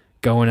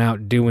going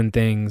out doing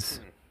things.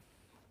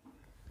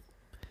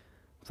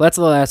 So that's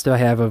the last I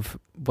have of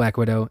Black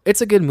Widow. It's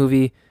a good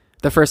movie.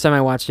 The first time I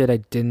watched it, I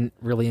didn't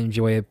really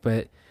enjoy it,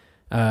 but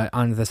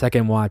on the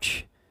second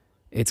watch,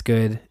 it's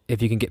good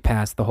if you can get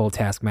past the whole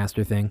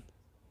Taskmaster thing.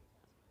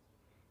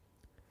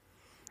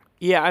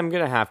 Yeah, I'm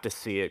going to have to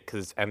see it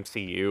because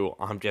MCU,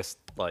 I'm just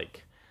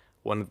like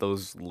one of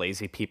those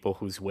lazy people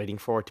who's waiting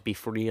for it to be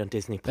free on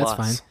Disney+.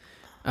 That's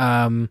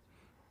fine.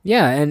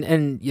 Yeah,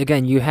 and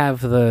again, you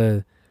have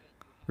the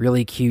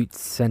really cute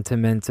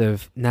sentiment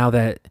of now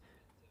that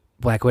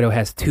Black Widow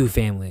has two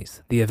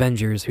families: the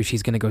Avengers, who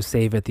she's gonna go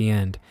save at the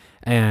end,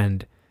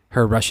 and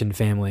her Russian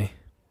family.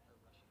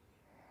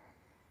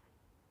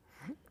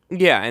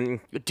 Yeah, and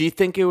do you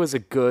think it was a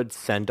good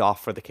send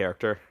off for the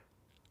character?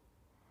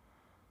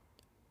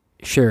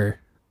 Sure,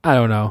 I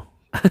don't know.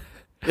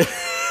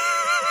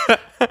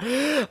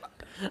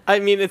 I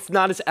mean, it's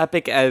not as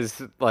epic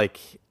as like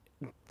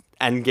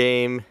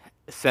Endgame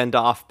send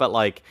off, but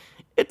like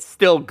it's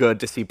still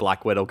good to see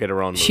Black Widow get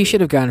her own She movie.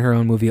 should have gotten her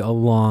own movie a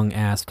long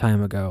ass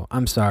time ago.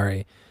 I'm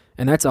sorry,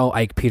 and that's all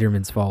Ike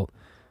Peterman's fault.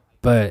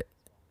 But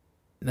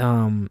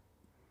um,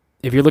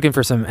 if you're looking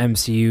for some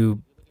MCU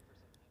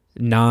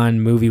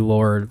non-movie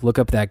lore, look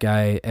up that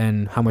guy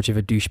and how much of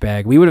a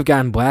douchebag. We would have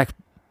gotten Black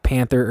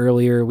Panther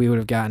earlier. We would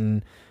have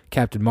gotten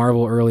Captain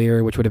Marvel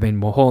earlier, which would have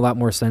made a whole lot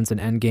more sense in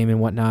Endgame and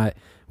whatnot.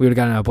 We would have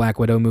gotten a Black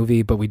Widow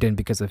movie, but we didn't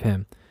because of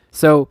him.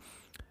 So,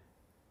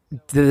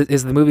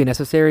 is the movie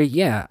necessary?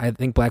 Yeah, I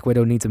think Black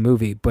Widow needs a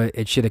movie, but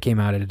it should have came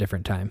out at a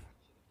different time.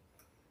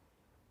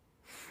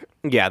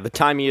 Yeah, the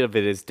timing of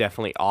it is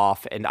definitely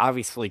off, and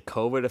obviously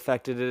COVID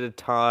affected it a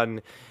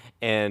ton,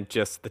 and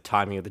just the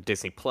timing of the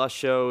Disney Plus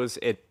shows.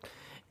 It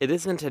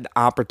isn't an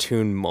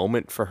opportune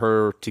moment for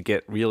her to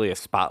get really a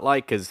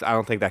spotlight because I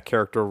don't think that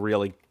character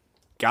really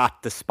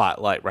got the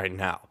spotlight right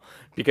now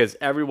because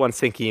everyone's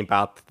thinking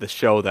about the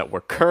show that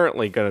we're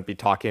currently going to be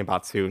talking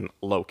about soon,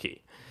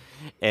 Loki.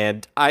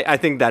 And I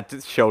think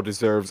that show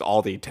deserves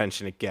all the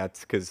attention it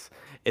gets because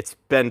it's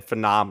been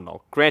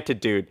phenomenal. Granted,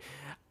 dude,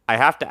 I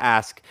have to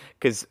ask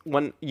because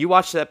when you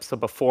watched the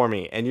episode before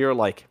me and you're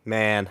like,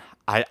 man,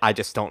 I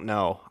just don't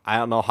know. I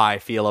don't know how I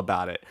feel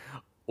about it.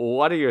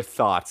 What are your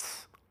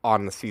thoughts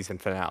on the season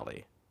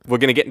finale? We're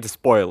going to get into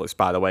spoilers,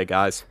 by the way,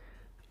 guys.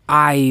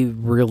 I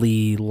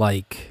really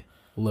like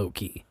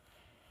Loki.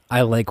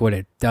 I like what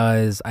it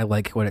does. I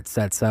like what it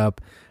sets up.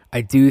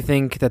 I do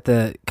think that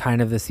the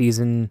kind of the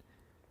season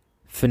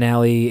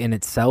finale in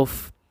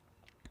itself,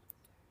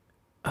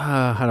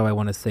 how do I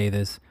want to say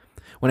this?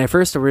 When I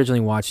first originally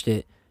watched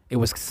it, it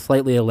was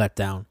slightly a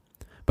letdown.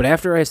 But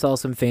after I saw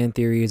some fan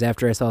theories,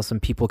 after I saw some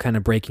people kind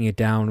of breaking it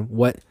down,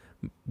 what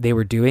they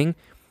were doing,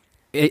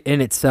 it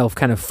in itself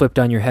kind of flipped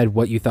on your head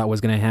what you thought was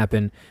going to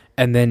happen.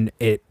 And then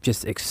it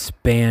just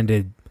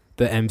expanded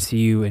the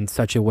MCU in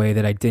such a way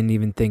that I didn't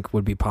even think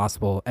would be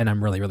possible. And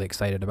I'm really, really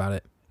excited about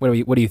it. What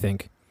do you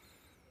think?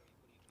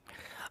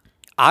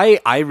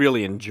 I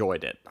really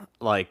enjoyed it.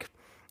 Like,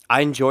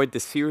 I enjoyed the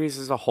series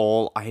as a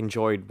whole. I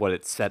enjoyed what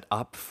it set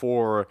up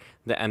for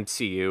the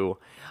MCU.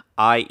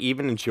 I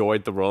even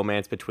enjoyed the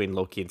romance between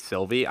Loki and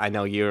Sylvie. I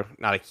know you're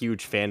not a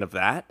huge fan of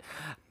that,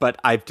 but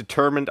I've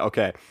determined,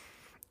 okay,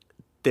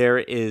 there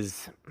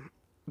is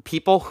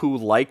people who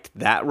liked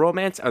that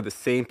romance are the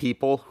same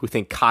people who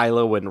think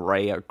Kylo and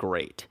Rey are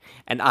great.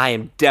 And I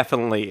am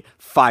definitely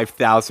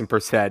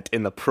 5,000%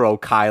 in the pro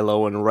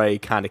Kylo and Rey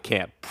kind of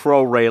camp.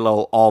 Pro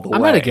Reylo all the way.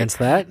 I'm not against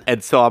that.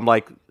 And so I'm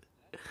like,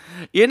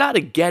 you're not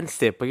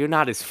against it, but you're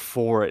not as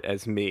for it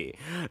as me.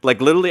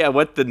 Like, literally, I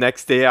went the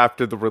next day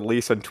after the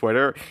release on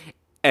Twitter,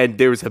 and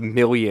there was a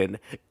million,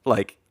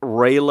 like,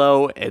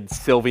 Raylo and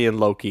Sylvian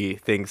Loki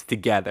things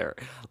together.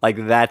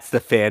 Like, that's the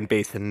fan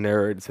base of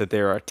nerds that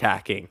they're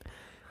attacking.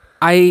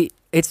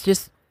 It's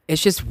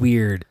just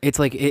weird. It's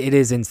like it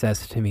is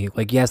incest to me.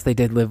 Like, yes, they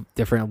did live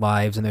different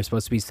lives and they're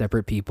supposed to be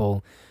separate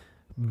people,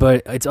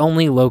 but it's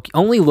only Loki.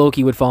 Only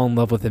Loki would fall in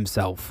love with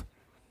himself.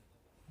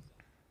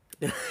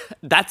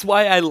 That's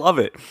why I love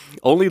it.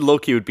 Only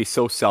Loki would be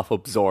so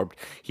self-absorbed.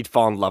 He'd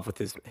fall in love with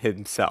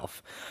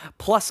himself.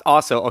 Plus,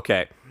 also,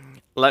 okay,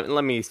 let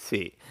me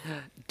see.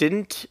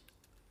 Didn't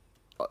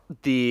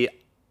the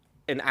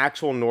an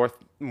actual an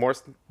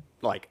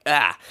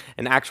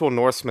actual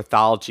Norse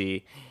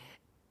mythology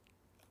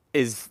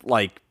is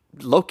like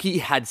Loki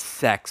had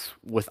sex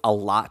with a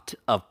lot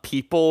of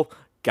people,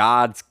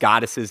 gods,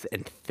 goddesses,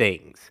 and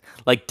things.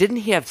 Like, didn't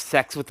he have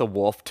sex with a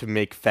wolf to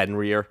make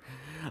Fenrir?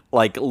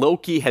 Like,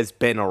 Loki has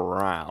been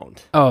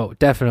around. Oh,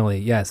 definitely.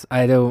 Yes.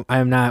 I don't I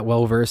am not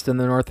well versed in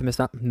the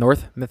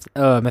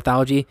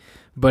mythology,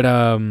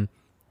 but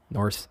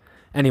Norse.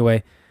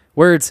 Anyway,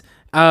 words.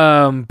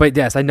 But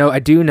yes, I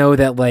do know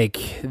that like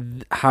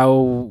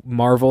how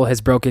Marvel has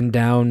broken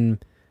down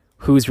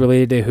who's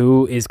related to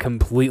who is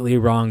completely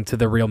wrong to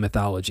the real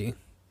mythology.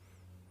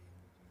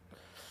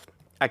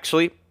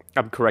 Actually,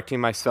 I'm correcting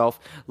myself.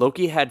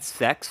 Loki had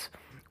sex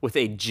with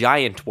a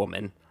giant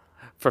woman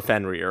for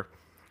Fenrir,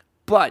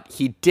 but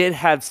he did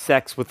have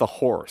sex with a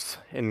horse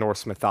in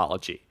Norse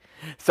mythology.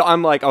 So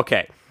I'm like,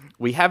 okay,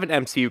 we have an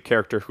MCU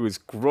character who is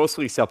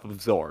grossly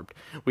self-absorbed.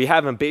 We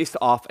have him based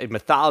off a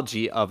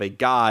mythology of a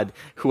god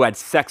who had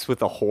sex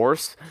with a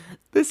horse.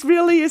 This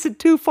really isn't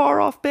too far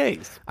off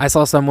base. I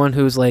saw someone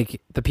who's like,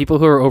 the people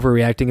who are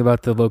overreacting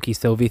about the Loki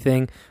Sylvie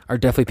thing are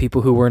definitely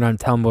people who weren't on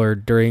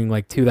Tumblr during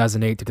like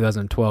 2008 to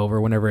 2012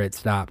 or whenever it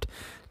stopped.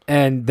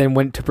 And then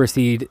went to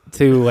proceed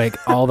to like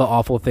all the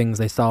awful things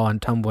they saw on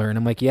Tumblr. And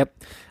I'm like, yep,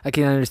 I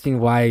can understand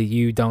why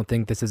you don't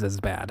think this is as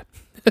bad.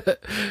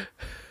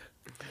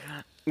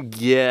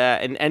 Yeah,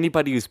 and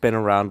anybody who's been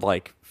around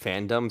like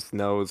fandoms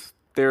knows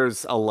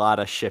there's a lot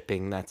of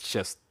shipping that's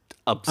just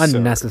absurd.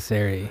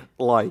 Unnecessary.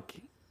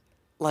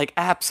 Like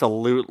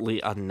absolutely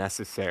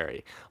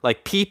unnecessary.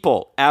 Like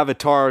people,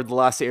 Avatar The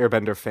Last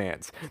Airbender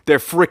fans, they're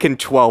freaking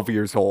 12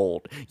 years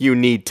old. You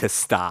need to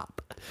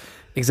stop.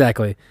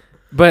 Exactly.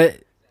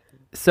 But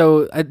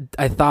so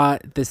I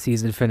thought the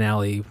season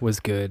finale was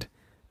good.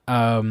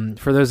 For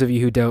those of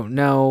you who don't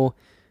know,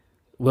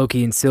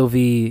 Loki and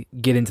Sylvie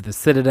get into the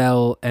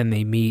Citadel and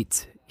they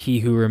meet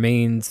He Who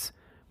Remains,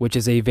 which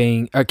is a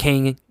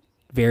Kang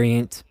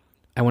variant.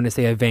 I want to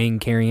say a Vang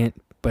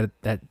variant, but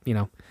that,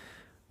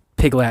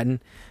 pig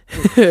Latin.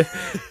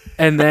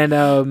 And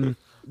then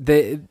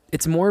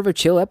it's more of a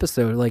chill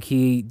episode. Like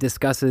he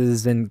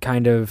discusses and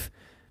kind of,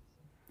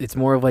 it's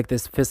more of like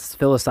this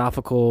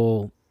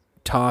philosophical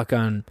talk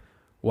on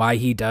why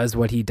he does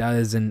what he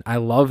does. And I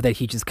love that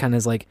he just kind of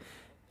is like,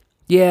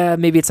 yeah,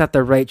 maybe it's not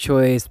the right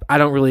choice. I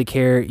don't really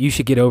care. You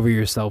should get over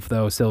yourself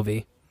though,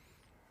 Sylvie.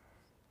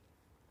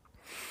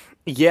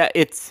 Yeah,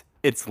 it's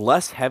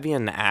less heavy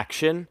in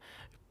action,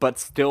 but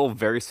still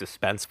very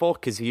suspenseful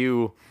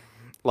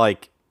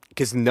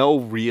because no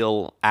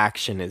real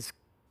action is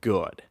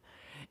good.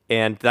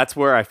 And that's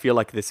where I feel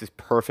like this is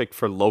perfect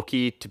for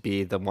Loki to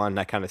be the one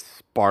that kind of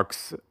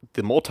sparks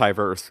the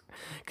multiverse,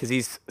 because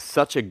he's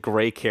such a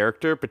gray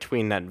character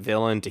between that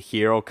villain to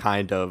hero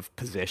kind of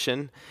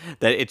position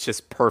that it's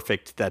just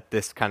perfect that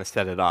this kind of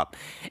set it up.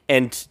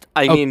 And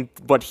I mean,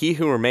 what He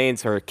Who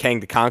Remains or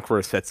Kang the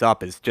Conqueror sets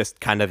up is just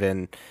kind of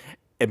an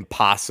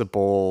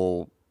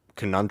impossible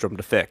conundrum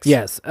to fix.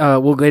 Yes,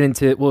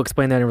 we'll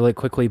explain that really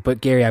quickly.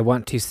 But Gary, I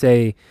want to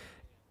say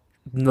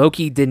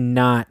Loki did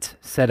not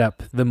set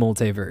up the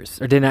multiverse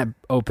or did not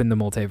open the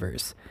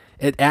multiverse.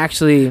 It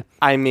actually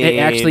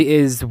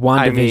is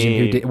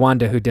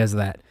Wanda who does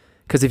that.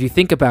 Because if you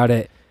think about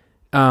it,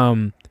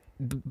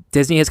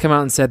 Disney has come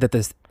out and said that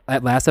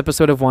that last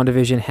episode of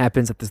WandaVision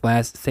happens at this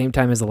same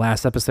time as the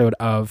last episode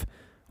of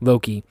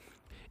Loki.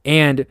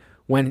 And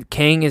when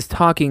Kang is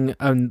talking,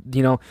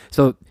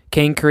 so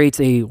Kang creates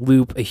a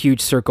loop, a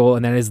huge circle,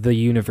 and that is the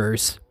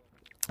universe.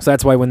 So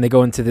that's why when they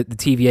go into the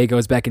TVA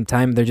goes back in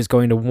time, they're just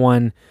going to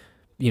one,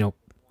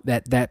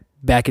 that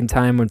back in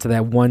time into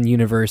that one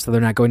universe. So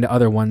they're not going to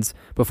other ones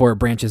before it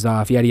branches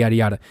off, yada, yada,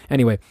 yada.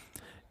 Anyway,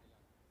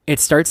 it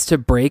starts to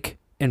break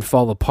and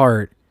fall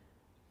apart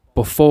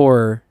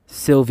before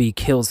Sylvie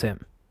kills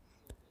him,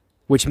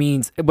 which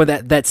means,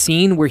 but that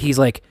scene where he's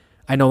like,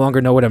 I no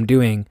longer know what I'm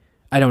doing.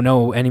 I don't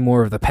know any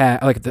more of the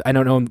past. I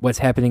don't know what's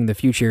happening in the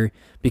future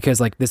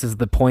because this is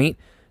the point.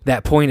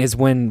 That point is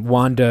when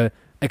Wanda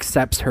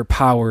accepts her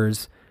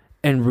powers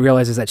and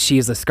realizes that she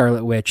is the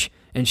Scarlet Witch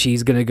and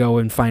she's going to go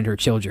and find her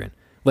children.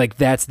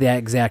 That's that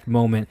exact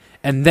moment.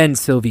 And then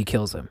Sylvie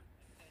kills him.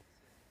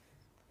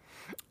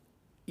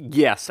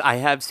 Yes, I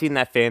have seen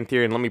that fan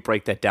theory, and let me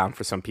break that down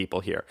for some people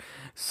here.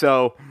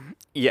 So,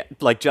 yeah,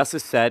 like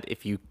Justice said,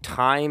 if you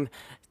time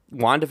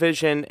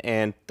WandaVision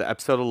and the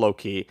episode of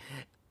Loki,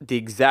 the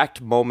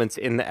exact moments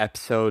in the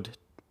episode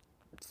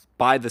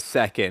by the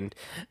second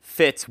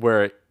fits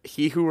where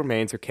He Who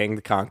Remains or Kang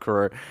the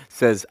Conqueror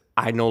says,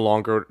 I no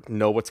longer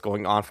know what's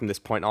going on from this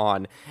point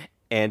on,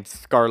 and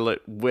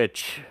Scarlet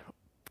Witch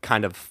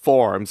kind of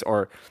forms,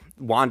 or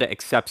Wanda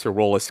accepts her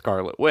role as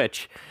Scarlet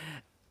Witch.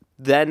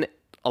 Then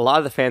a lot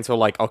of the fans are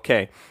like,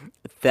 okay,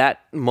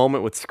 that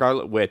moment with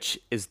Scarlet Witch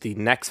is the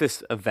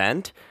Nexus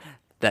event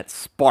that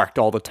sparked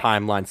all the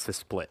timelines to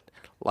split.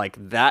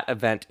 That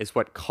event is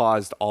what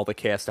caused all the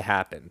chaos to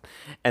happen.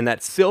 And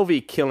that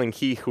Sylvie killing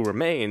He Who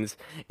Remains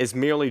is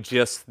merely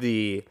just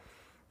the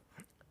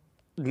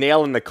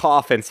nail in the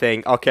coffin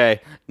saying,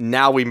 okay,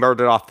 now we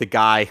murdered off the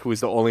guy who was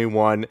the only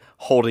one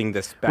holding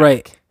this back.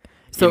 Right.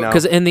 So,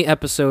 because in the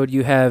episode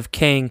you have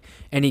Kang,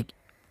 and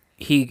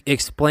he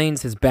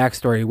explains his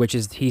backstory, which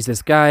is he's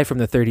this guy from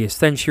the 30th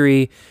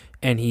century,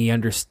 and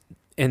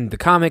in the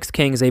comics,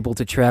 Kang is able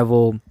to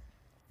travel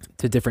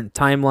to different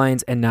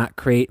timelines and not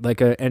create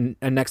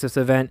a Nexus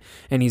event,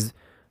 and he's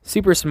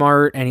super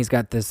smart, and he's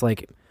got this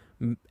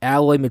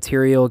alloy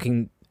material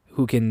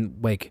who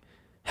can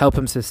help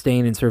him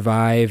sustain and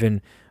survive, and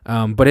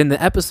but in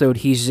the episode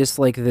he's just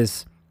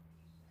this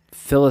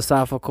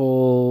philosopher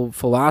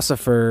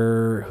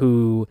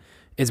who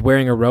is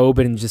wearing a robe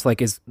and just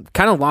is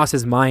kind of lost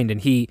his mind, and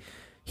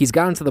he's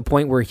gotten to the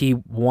point where he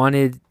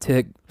wanted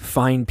to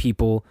find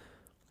people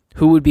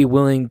who would be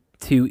willing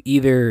to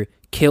either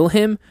kill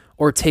him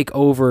or take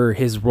over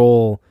his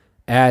role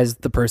as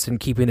the person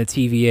keeping the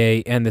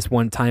TVA and this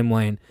one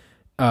timeline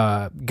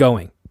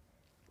going.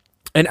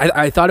 And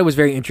I thought it was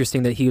very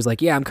interesting that he was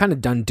like, yeah, I'm kind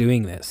of done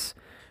doing this.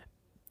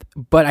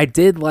 But I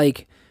did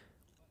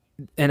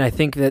and I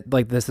think that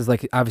this is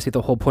obviously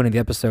the whole point of the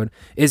episode,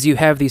 is you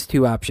have these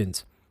two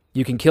options.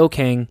 You can kill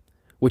Kang,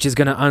 which is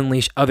going to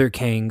unleash other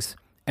Kangs,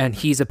 and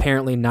he's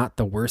apparently not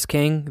the worst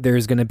Kang.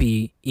 There's going to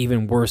be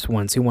even worse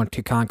ones who want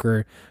to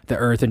conquer the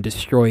earth and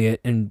destroy it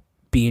and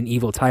be an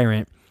evil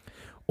tyrant.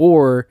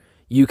 Or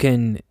you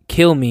can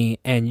kill me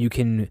and you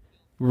can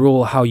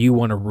rule how you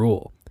want to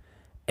rule.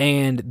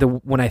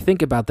 And when I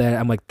think about that,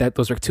 I'm like, that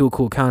those are two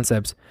cool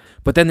concepts.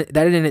 But then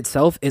that in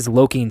itself is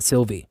Loki and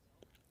Sylvie.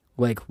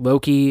 Like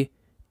Loki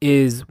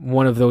is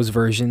one of those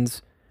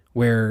versions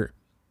where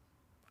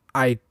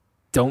I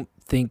don't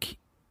think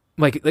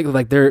like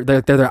they're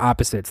their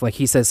opposites. Like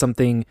he says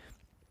something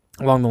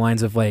along the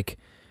lines of like,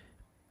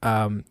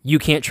 you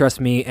can't trust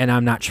me and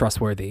I'm not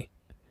trustworthy.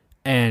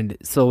 And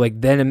so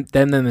like them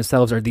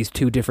themselves are these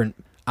two different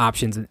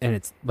options, and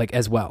it's like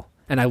as well.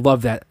 And I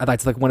love that.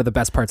 That's like one of the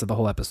best parts of the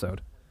whole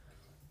episode.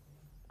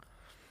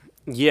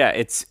 Yeah,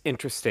 it's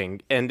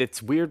interesting. And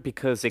it's weird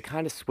because they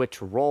kind of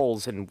switch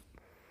roles and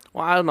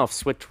well, I don't know if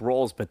switch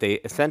roles, but they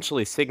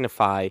essentially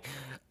signify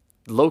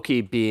Loki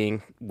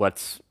being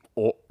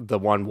the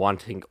one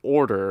wanting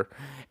order,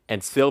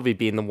 and Sylvie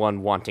being the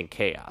one wanting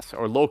chaos,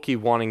 or Loki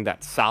wanting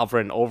that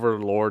sovereign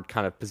overlord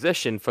kind of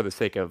position for the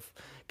sake of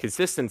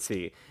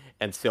consistency,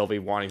 and Sylvie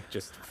wanting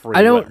just free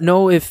I will. don't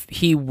know if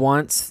he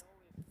wants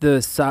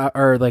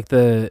or like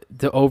the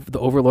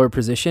overlord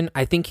position.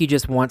 I think he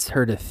just wants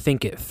her to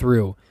think it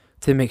through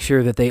to make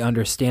sure that they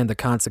understand the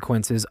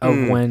consequences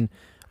of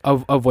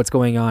of what's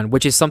going on,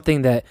 which is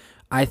something that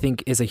I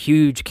think is a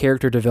huge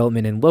character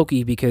development in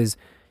Loki, because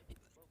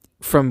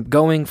from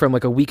going from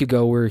like a week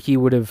ago where he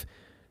would have,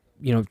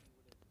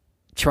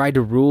 tried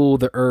to rule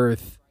the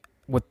earth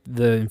with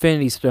the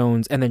Infinity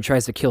Stones and then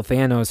tries to kill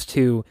Thanos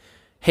to,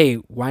 hey,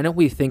 why don't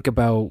we think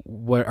about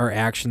what our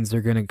actions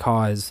are going to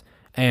cause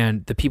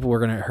and the people we're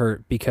going to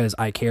hurt because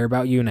I care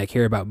about you and I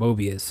care about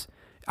Mobius.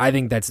 I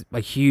think that's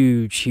a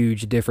huge,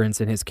 huge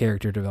difference in his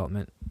character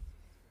development.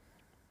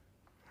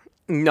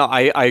 No,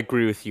 I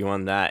agree with you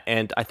on that.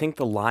 And I think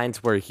the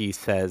lines where he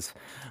says,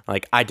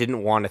 like, I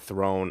didn't want a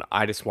throne,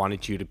 I just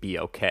wanted you to be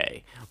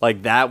okay.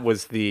 Like, that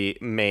was the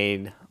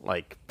main,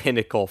 like,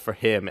 pinnacle for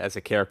him as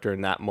a character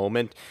in that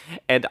moment.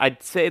 And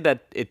I'd say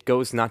that it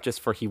goes not just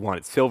for he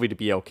wanted Sylvie to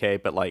be okay,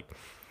 but, like,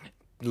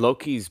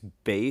 Loki's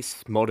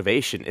base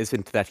motivation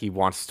isn't that he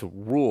wants to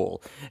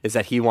rule, is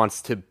that he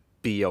wants to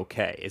be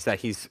okay, is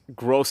that he's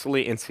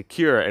grossly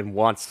insecure and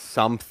wants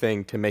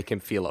something to make him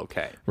feel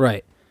okay.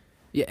 Right.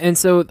 Yeah, and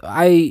so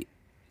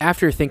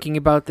after thinking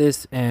about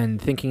this and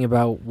thinking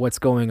about what's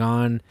going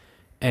on,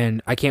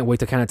 and I can't wait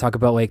to kind of talk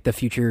about like the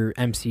future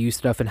MCU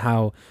stuff and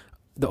how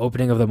the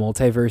opening of the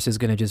multiverse is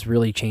going to just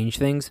really change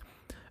things.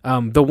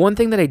 The one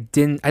thing that I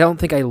don't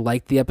think I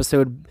liked the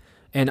episode,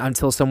 and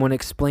until someone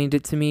explained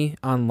it to me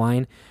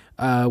online,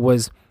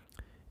 was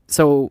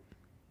so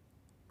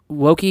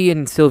Loki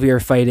and Sylvie are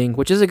fighting,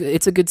 which is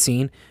it's a good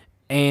scene,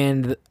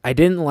 and I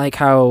didn't like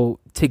how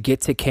to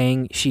get to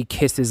Kang, she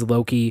kisses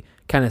Loki,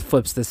 kind of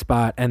flips the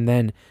spot, and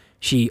then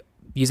she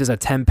uses a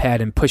temp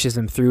pad and pushes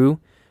him through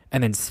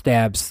and then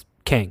stabs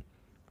Kang.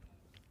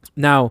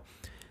 Now,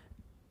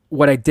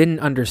 what I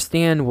didn't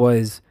understand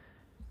was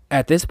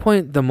at this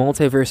point the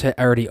multiverse had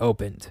already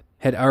opened,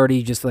 had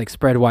already just like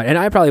spread wide, and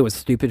I probably was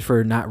stupid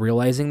for not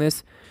realizing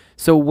this.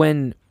 So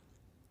when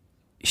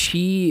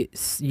she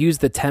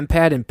used the temp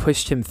pad and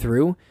pushed him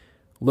through,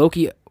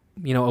 Loki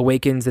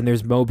awakens, and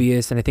there's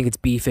Mobius, and I think it's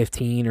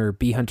B-15 or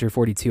B-Hunter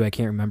 42, I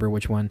can't remember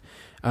which one,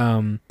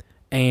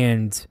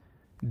 and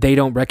they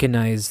don't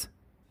recognize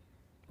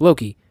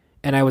Loki,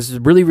 and I was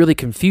really, really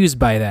confused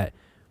by that.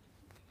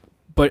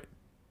 But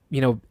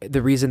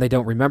the reason they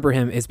don't remember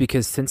him is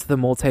because since the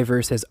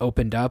multiverse has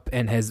opened up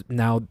and has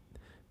now,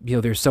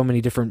 there's so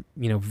many different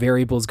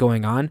variables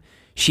going on,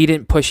 she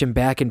didn't push him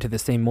back into the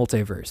same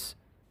multiverse,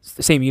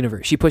 the same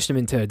universe. She pushed him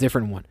into a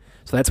different one,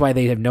 so that's why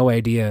they have no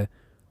idea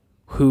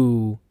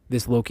who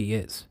this Loki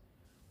is.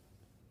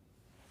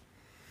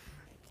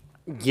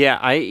 Yeah,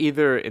 I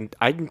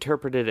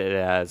interpreted it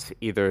as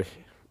either,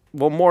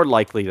 well, more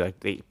likely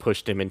that they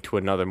pushed him into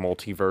another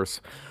multiverse,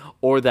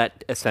 or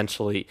that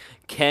essentially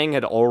Kang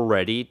had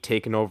already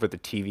taken over the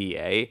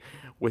TVA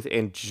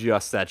within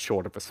just that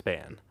short of a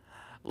span.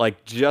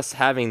 Like, just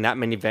having that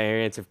many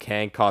variants of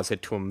Kang caused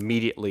it to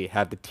immediately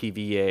have the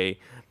TVA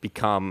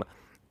become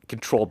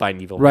controlled by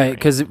an evil Right, variant.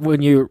 because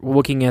when you're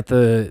looking at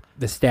the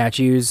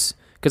statues,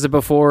 because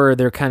before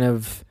they're kind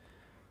of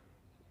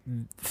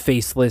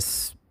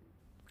faceless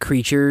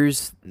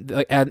creatures in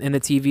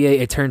the TVA,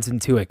 it turns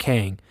into a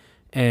Kang,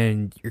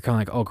 and you're kind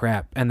of like, oh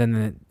crap. And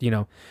then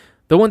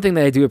the one thing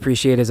that I do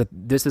appreciate is that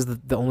this is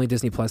the only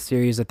Disney Plus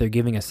series that they're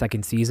giving a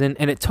second season,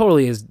 and it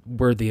totally is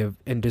worthy of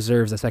and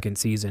deserves a second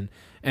season.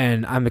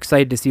 And I'm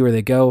excited to see where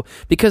they go,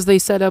 because they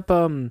set up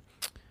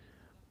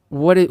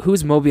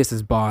who's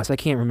Mobius's boss? I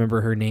can't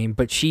remember her name,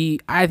 but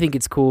I think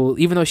it's cool,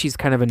 even though she's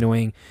kind of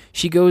annoying.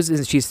 She goes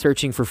and she's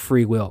searching for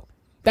free will.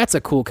 That's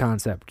a cool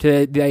concept.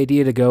 The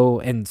idea to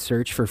go and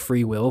search for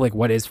free will, like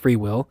what is free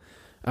will?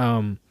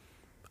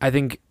 I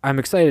think I'm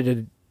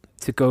excited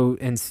to go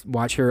and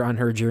watch her on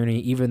her journey,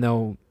 even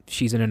though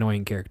she's an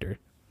annoying character.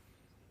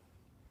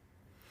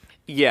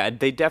 Yeah,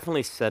 they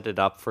definitely set it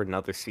up for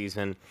another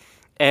season.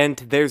 And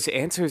there's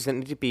answers that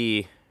need to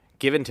be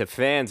given to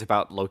fans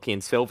about Loki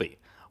and Sylvie.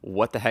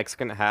 What the heck's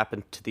going to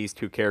happen to these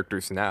two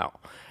characters now?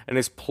 And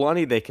there's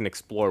plenty they can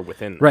explore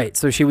within them. Right,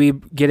 so should we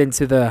get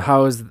into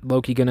how is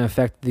Loki going to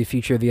affect the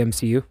future of the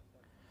MCU?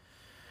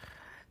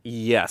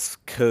 Yes,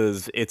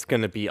 because it's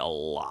going to be a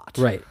lot.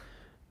 Right.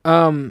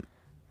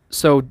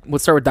 So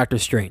let's start with Doctor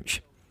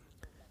Strange.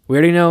 We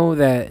already know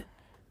that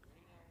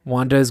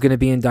Wanda is going to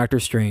be in Doctor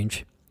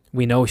Strange.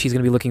 We know she's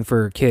going to be looking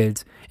for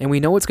kids, and we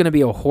know it's going to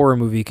be a horror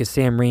movie because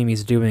Sam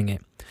Raimi's doing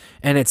it.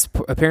 And it's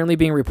apparently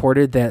being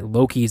reported that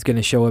Loki is going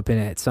to show up in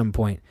it at some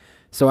point.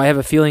 So I have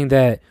a feeling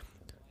that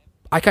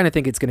I kind of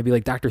think it's going to be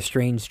like Doctor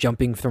Strange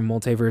jumping from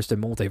multiverse to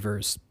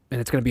multiverse,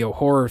 and it's going to be a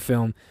horror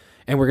film,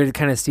 and we're going to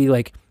kind of see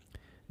like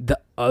the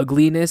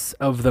ugliness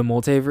of the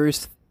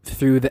multiverse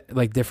through the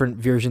like different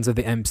versions of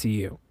the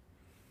MCU.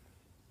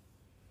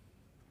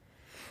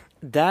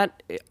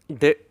 That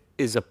there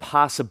is a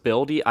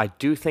possibility. I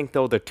do think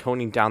though they're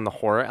toning down the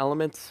horror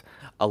elements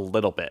a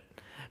little bit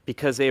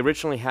because they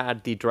originally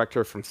had the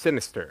director from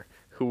Sinister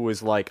who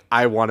was like,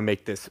 "I want to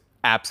make this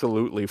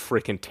absolutely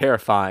freaking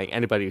terrifying."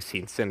 Anybody who's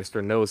seen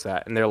Sinister knows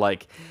that, and they're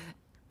like,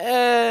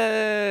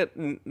 nah.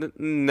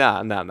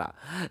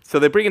 So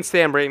they bring in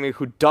Sam Raimi,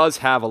 who does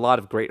have a lot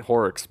of great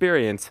horror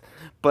experience,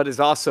 but is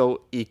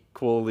also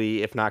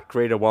equally, if not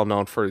greater, well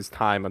known for his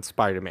time on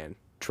Spider-Man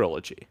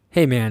trilogy.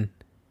 Hey man,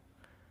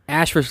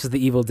 Ash versus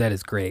the Evil Dead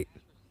is great.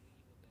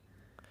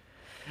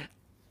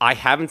 I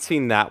haven't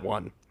seen that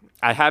one.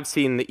 I have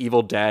seen The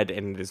Evil Dead,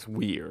 and it is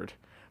weird,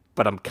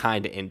 but I'm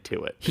kind of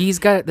into it. He's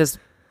got this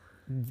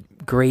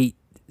great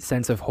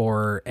sense of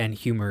horror and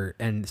humor,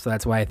 and so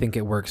that's why I think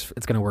it works.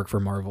 It's going to work for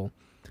Marvel.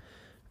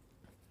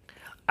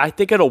 I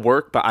think it'll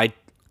work, but I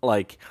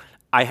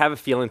have a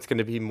feeling it's going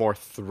to be more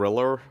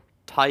thriller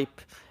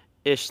type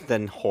ish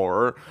than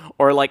horror,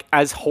 or like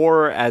as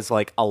horror as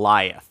like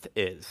Alioth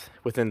is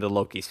within the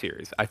Loki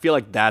series. I feel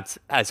like that's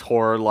as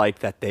horror like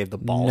that they have the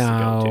balls to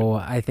go No,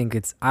 I think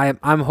it's.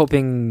 I'm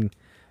hoping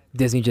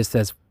Disney just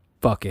says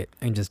fuck it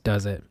and just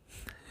does it.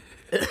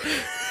 to.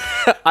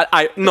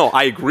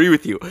 I agree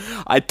with you.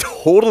 I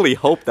totally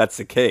hope that's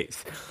the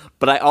case,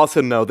 but I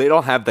also know they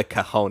don't have the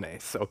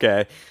cojones.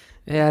 Okay.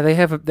 Yeah, they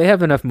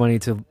have enough money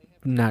to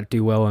not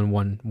do well in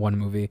one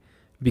movie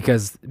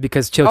because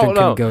children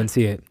can go and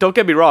see it. Don't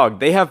get me wrong.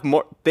 They have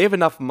more. They have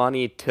enough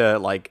money to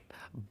like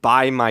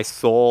buy my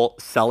soul,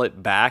 sell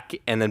it back,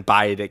 and then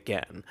buy it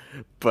again.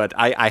 But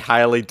I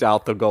highly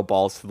doubt they'll go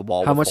balls to the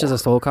wall. How much does a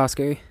soul cost,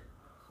 Gary?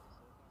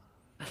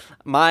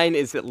 Mine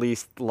is at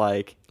least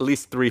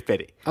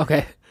 $350.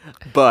 Okay.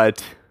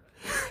 But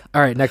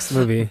All right, next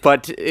movie.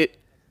 but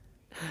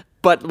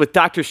with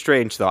Doctor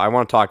Strange though, I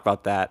want to talk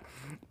about that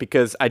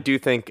because I do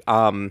think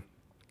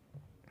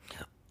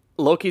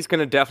Loki's going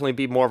to definitely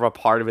be more of a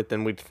part of it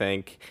than we'd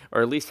think,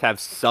 or at least have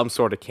some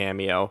sort of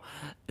cameo.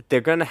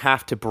 They're going to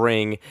have to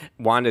bring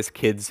Wanda's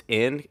kids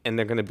in, and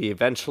they're going to be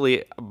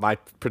eventually, my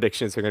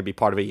prediction is they're going to be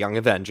part of a Young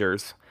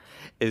Avengers,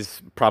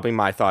 is probably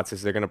my thoughts,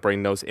 is they're going to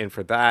bring those in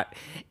for that.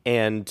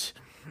 And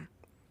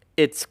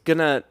it's going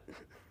to,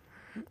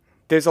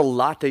 there's a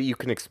lot that you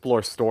can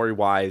explore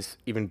story-wise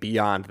even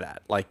beyond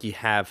that. Like you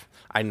have,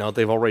 I know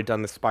they've already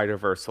done the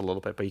Spider-Verse a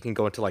little bit, but you can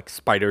go into like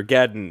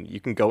Spider-Geddon. You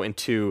can go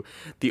into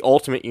the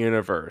Ultimate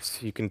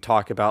Universe. You can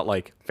talk about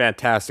like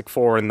Fantastic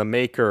Four and the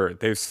Maker.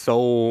 There's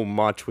so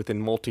much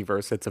within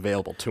multiverse that's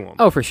available to them.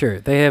 Oh, for sure.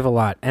 They have a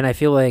lot. And I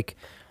feel like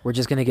we're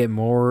just going to get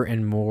more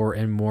and more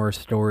and more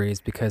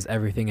stories because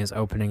everything is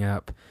opening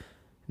up.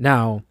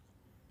 Now,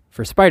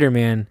 for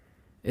Spider-Man,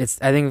 I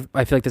feel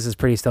like this is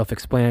pretty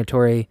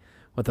self-explanatory.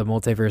 With the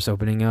multiverse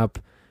opening up,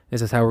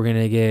 this is how we're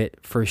going to get,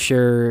 for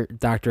sure,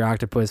 Dr.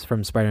 Octopus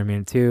from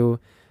Spider-Man 2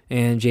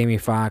 and Jamie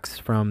Foxx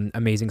from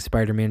Amazing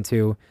Spider-Man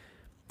 2,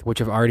 which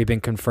have already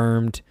been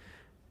confirmed.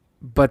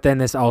 But then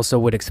this also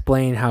would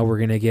explain how we're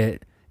going to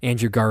get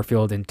Andrew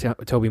Garfield and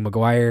Tobey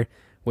Maguire,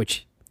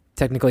 which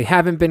technically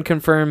haven't been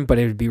confirmed, but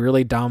it would be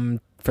really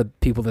dumb for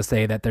people to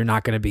say that they're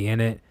not going to be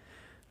in it.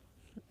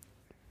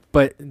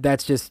 But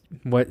that's just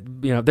what,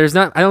 I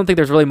don't think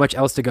there's really much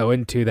else to go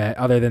into that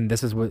other than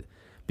this is what,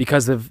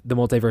 because of the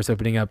multiverse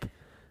opening up,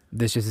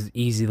 this just is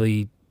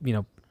easily,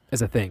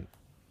 as a thing.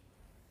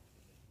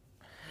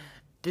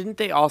 Didn't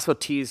they also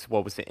tease,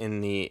 what was it,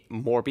 in the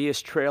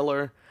Morbius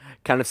trailer?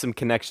 Kind of some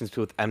connections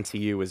with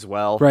MCU as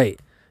well. Right.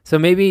 So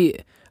maybe,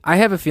 I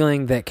have a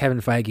feeling that Kevin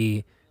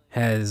Feige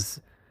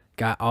has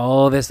got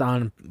all this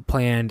on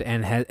planned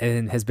and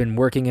has been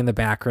working in the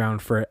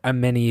background for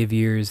many of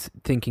years,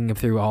 thinking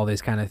through all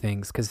these kind of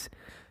things, because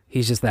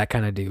he's just that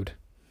kind of dude.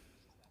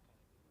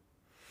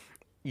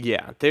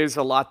 Yeah, there's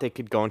a lot they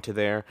could go into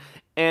there.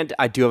 And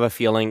I do have a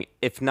feeling,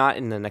 if not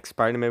in the next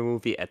Spider-Man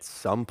movie, at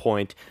some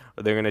point,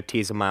 they're going to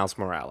tease a Miles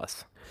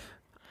Morales.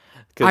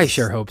 I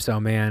sure hope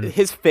so, man.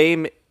 His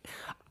fame,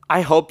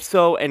 I hope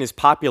so, and his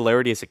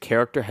popularity as a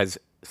character has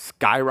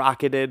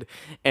skyrocketed.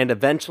 And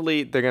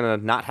eventually, they're going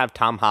to not have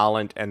Tom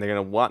Holland, and they're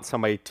going to want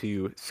somebody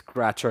to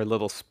scratch our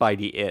little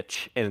Spidey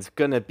itch. And it's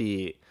going to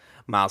be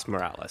Miles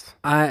Morales.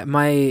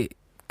 My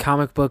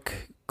comic book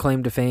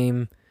claim to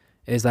fame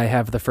is I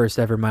have the first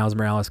ever Miles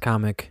Morales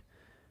comic,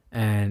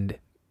 and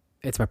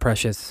it's my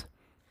precious.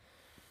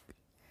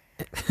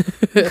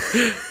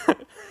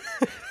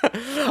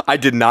 I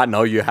did not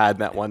know you had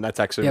that one. That's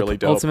actually really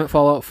dope. Ultimate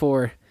Fallout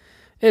 4.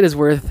 It is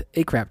worth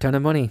a crap ton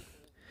of money.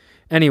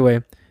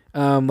 Anyway,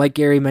 Like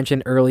Gary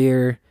mentioned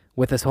earlier,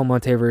 with this whole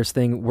multiverse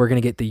thing, we're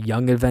gonna get the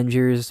Young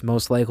Avengers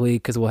most likely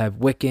because we'll have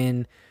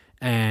Wiccan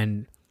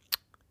and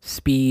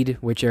Speed,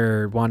 which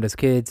are Wanda's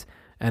kids,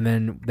 and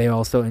then they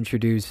also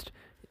introduced,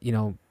 you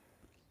know,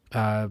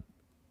 uh,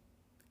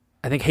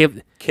 I think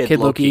Kid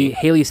Loki.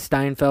 Haley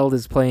Steinfeld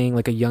is playing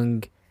like a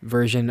young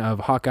version of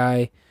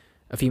Hawkeye,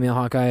 a female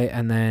Hawkeye,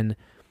 and then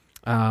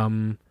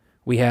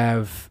we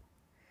have.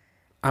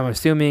 I'm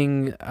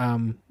assuming,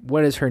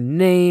 what is her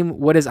name?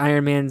 What is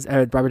Iron Man's,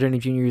 Robert Downey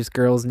Jr.'s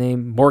girl's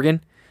name?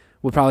 Morgan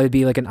would probably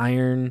be like an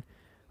Iron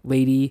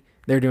Lady.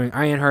 They're doing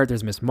Ironheart.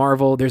 There's Miss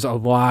Marvel. There's a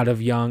lot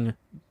of young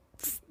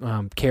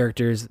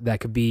characters that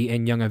could be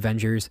in Young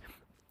Avengers.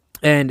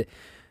 And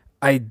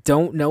I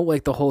don't know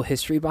like the whole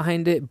history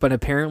behind it, but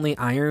apparently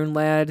Iron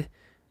Lad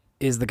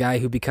is the guy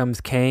who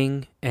becomes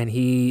Kang, and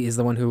he is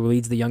the one who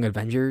leads the Young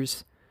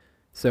Avengers.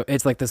 So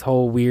it's like this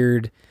whole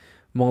weird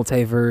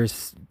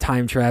multiverse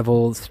time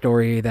travel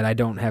story that I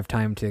don't have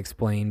time to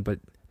explain, but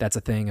that's a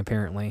thing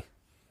apparently.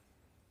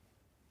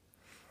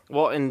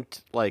 Well, and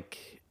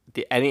like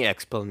any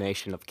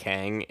explanation of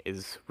Kang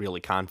is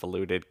really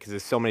convoluted because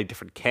there's so many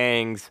different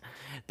Kangs.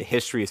 The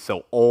history is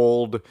so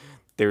old.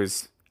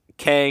 There's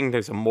Kang.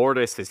 There's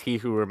Immortus. There's He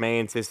Who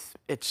Remains.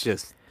 It's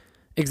just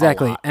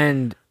exactly.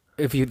 And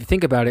if you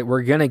think about it,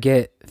 we're gonna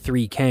get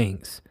 3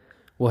 Kangs.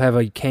 We'll have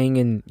a Kang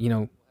in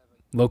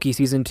Loki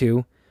season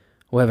 2.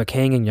 We'll have a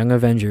Kang in Young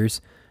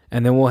Avengers,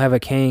 and then we'll have a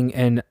Kang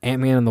in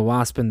Ant-Man and the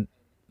Wasp and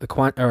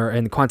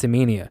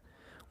Quantumania.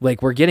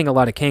 Like, we're getting a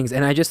lot of Kangs,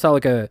 and I just saw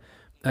an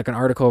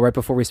article right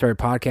before we started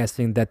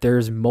podcasting that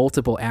there's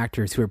multiple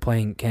actors who are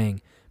playing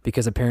Kang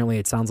because apparently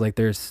it sounds like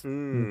there's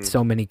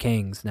so many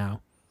Kangs now.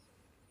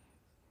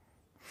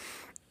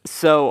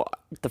 So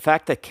the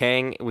fact that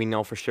Kang we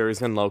know for sure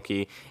is in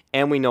Loki,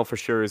 and we know for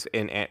sure is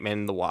in Ant-Man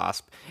and the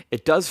Wasp,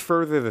 it does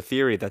further the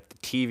theory that the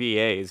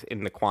TVA is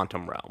in the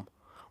quantum realm.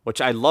 Which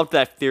I love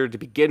that theory to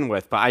begin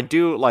with, but I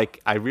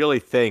really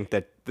think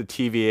that the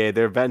TVA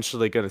they're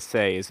eventually going to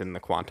say is in the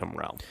quantum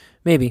realm.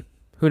 Maybe.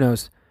 Who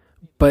knows?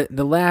 But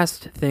the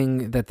last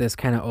thing that this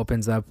kind of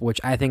opens up, which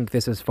I think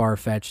this is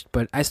far-fetched,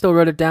 but I still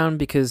wrote it down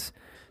because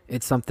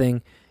it's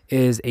something,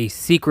 is a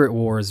Secret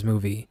Wars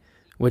movie,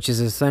 which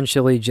is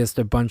essentially just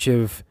a bunch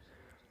of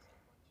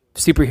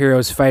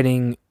superheroes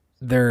fighting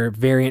their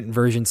variant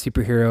version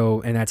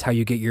superhero, and that's how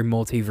you get your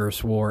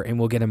multiverse war, and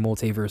we'll get a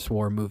multiverse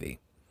war movie.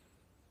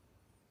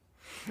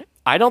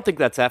 I don't think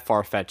that's that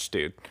far-fetched,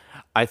 dude.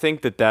 I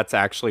think that that's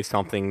actually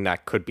something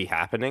that could be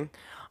happening.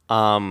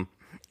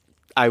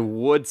 I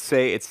would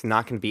say it's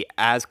not going to be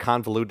as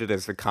convoluted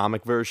as the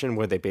comic version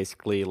where they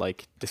basically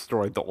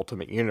destroyed the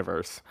Ultimate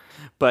Universe.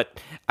 But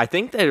I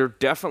think they're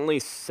definitely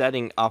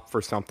setting up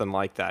for something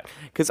like that.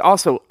 Because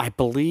also, I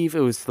believe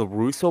it was the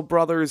Russo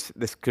brothers,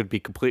 this could be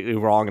completely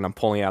wrong and I'm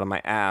pulling it out of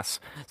my ass,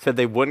 said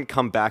they wouldn't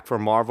come back for a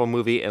Marvel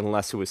movie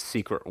unless it was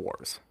Secret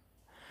Wars.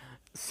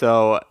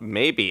 So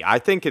maybe. I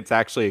think it's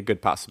actually a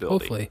good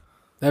possibility. Hopefully.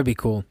 That'd be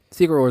cool.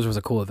 Secret Wars was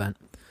a cool event.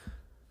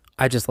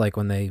 I just like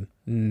when they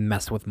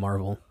mess with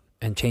Marvel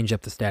and change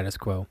up the status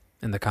quo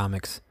in the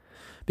comics.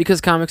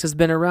 Because comics has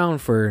been around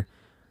for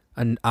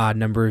an odd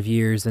number of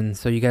years, and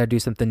so you gotta do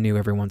something new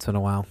every once in a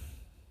while.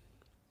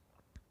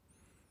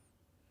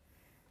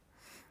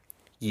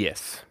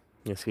 Yes.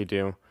 Yes, we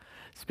do.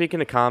 Speaking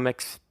of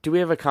comics, do we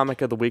have a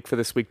comic of the week for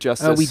this week,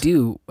 Justice? We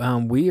do.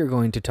 We are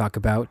going to talk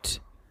about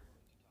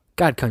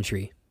God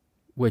Country,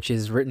 which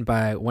is written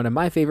by one of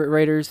my favorite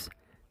writers,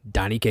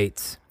 Donny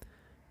Cates.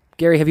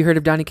 Gary, have you heard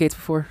of Donny Cates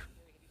before?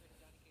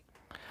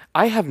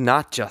 I have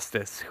not,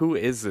 Justice. Who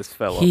is this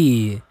fellow?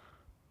 He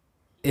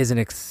is an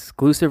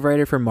exclusive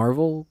writer for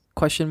Marvel,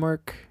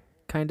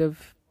 kind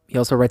of. He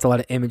also writes a lot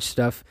of Image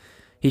stuff.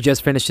 He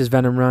just finished his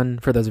Venom run,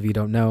 for those of you who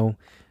don't know.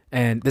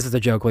 And this is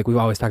a joke, we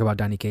always talk about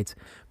Donny Cates.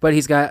 But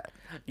he's got...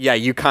 Yeah,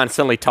 you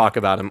constantly talk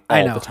about him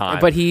all the time.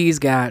 But he's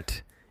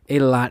got a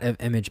lot of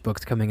Image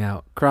books coming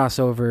out.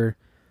 Crossover,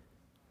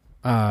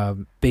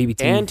 Baby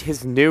Teeth. And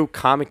his new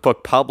comic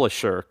book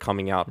publisher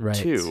coming out,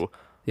 too.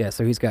 Yeah,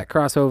 so he's got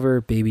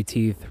Crossover, Baby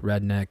Teeth,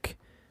 Redneck.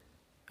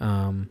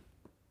 There's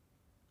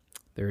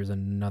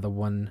another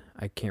one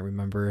I can't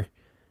remember.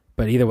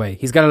 But either way,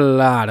 he's got a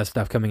lot of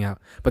stuff coming out.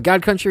 But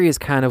God Country is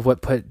kind of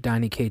what put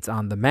Donny Cates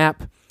on the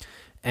map.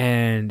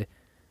 And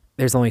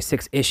there's only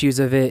 6 issues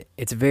of it.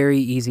 It's very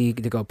easy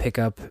to go pick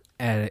up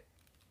at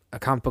a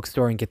comic book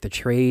store and get the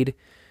trade.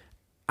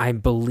 I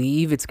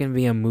believe it's going to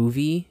be a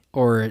movie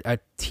or a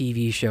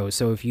TV show.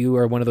 So if you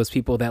are one of those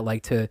people that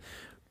like to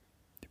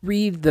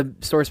read the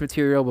source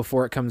material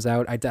before it comes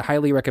out, I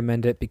highly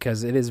recommend it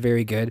because it is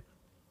very good.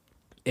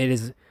 It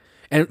is,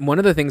 and one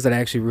of the things that I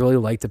actually really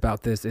liked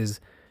about this is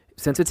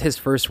since it's his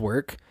first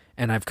work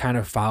and I've kind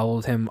of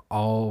followed him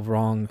all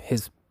wrong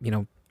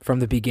from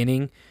the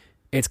beginning,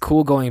 it's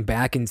cool going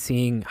back and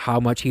seeing how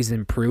much he's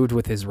improved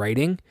with his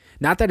writing.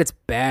 Not that it's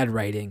bad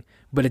writing,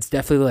 but it's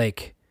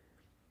definitely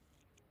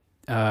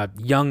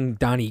young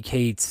Donny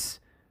Cates,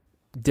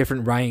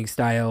 different writing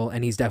style,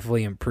 and he's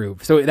definitely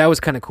improved. So that was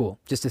kind of cool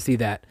just to see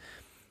that.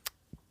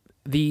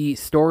 The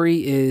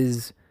story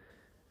is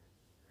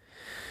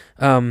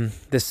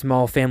this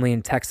small family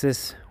in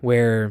Texas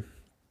where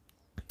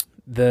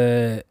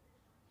there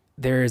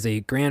is a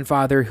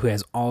grandfather who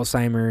has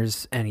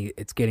Alzheimer's, and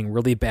it's getting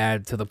really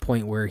bad to the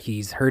point where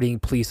he's hurting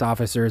police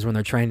officers when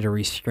they're trying to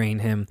restrain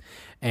him.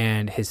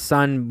 And his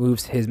son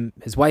moves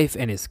his wife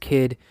and his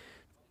kid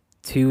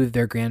to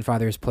their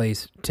grandfather's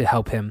place to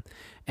help him.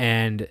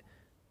 And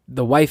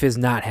the wife is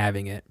not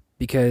having it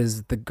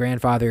because the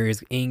grandfather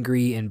is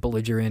angry and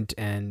belligerent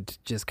and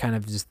just kind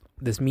of just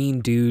this mean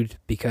dude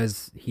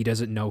because he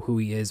doesn't know who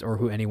he is or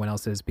who anyone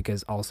else is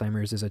because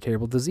Alzheimer's is a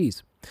terrible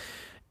disease.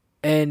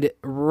 And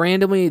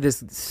randomly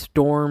this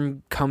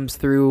storm comes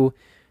through,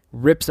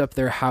 rips up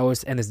their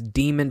house, and this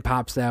demon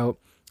pops out.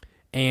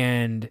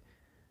 And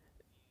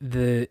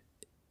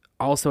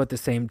also at the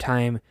same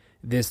time,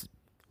 this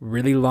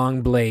really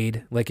long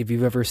blade, like if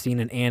you've ever seen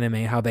an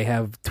anime, how they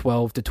have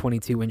 12 to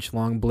 22 inch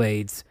long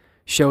blades,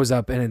 shows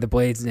up, and the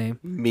blade's name.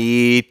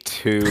 Me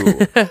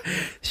too.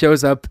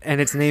 Shows up, and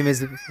its name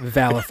is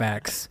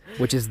Valifax,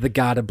 which is the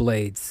god of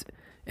blades.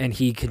 And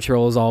he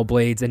controls all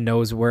blades and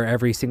knows where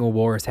every single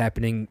war is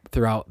happening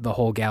throughout the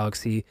whole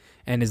galaxy,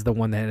 and is the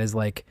one that is,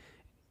 like,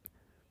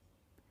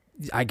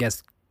 I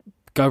guess,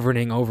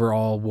 governing over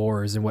all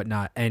wars and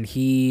whatnot. And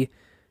he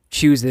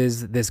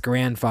chooses this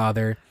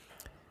grandfather,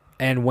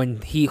 and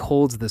when he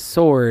holds the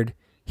sword,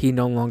 he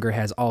no longer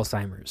has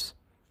Alzheimer's.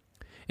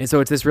 And so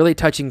it's this really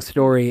touching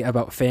story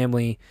about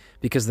family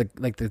because the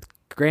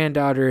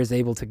granddaughter is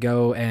able to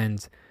go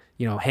and,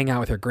 you know, hang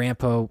out with her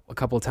grandpa a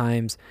couple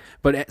times.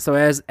 But so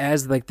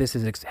as like this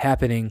is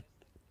happening,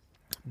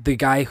 the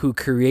guy who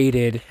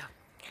created.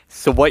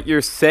 So what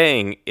you're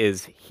saying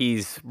is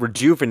he's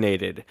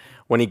rejuvenated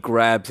when he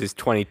grabs his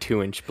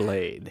 22-inch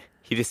blade.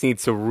 He just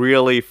needs to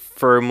really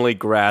firmly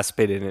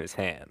grasp it in his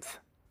hands.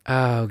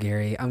 Oh,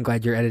 Gary, I'm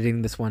glad you're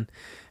editing this one.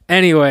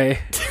 Anyway.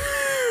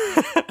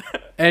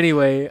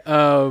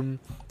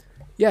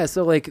 Yeah,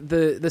 so like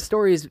the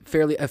story is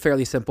a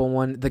fairly simple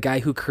one. The guy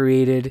who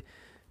created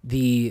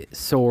the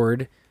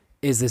sword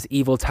is this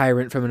evil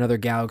tyrant from another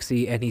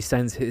galaxy, and he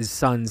sends his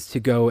sons to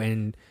go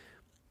and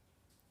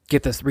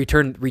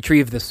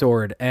retrieve the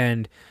sword.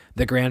 And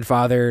the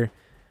grandfather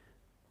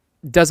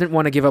doesn't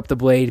want to give up the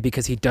blade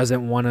because he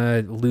doesn't want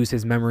to lose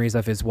his memories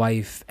of his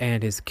wife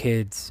and his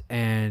kids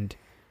and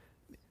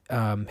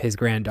his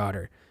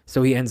granddaughter.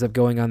 So he ends up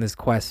going on this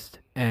quest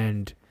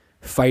and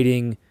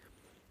fighting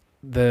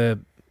the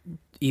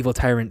evil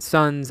tyrant's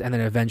sons, and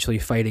then eventually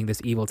fighting this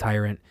evil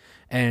tyrant.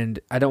 And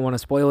I don't want to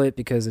spoil it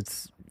because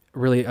it's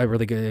really a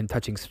really good and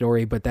touching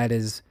story, but that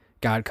is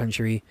God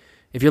Country.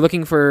 If you're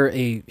looking for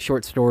a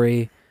short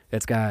story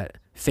that's got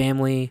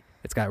family,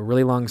 it's got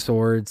really long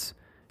swords,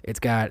 it's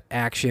got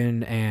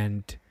action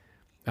and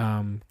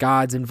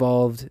gods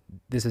involved,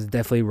 this is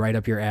definitely right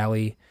up your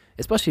alley,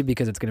 especially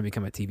because it's going to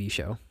become a TV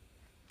show.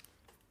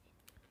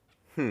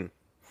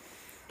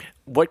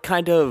 What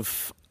kind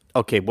of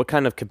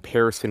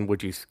comparison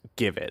would you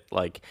give it?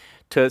 Like,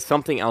 to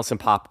something else in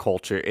pop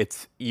culture,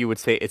 you would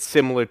say it's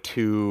similar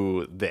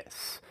to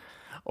this,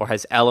 or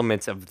has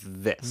elements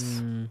of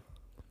this.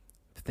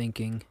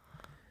 Thinking.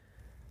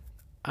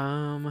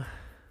 Oh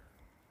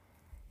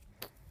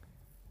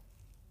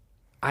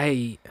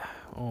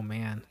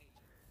man.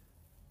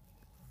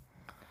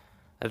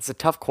 It's a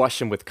tough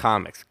question with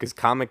comics, because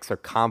comics are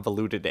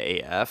convoluted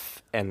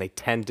AF, and they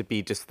tend to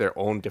be just their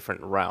own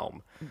different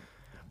realm.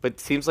 But it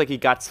seems like he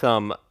got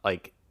some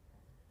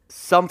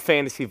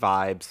fantasy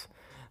vibes,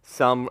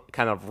 some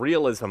kind of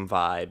realism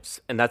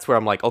vibes, and that's where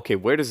I'm like, okay,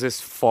 where does this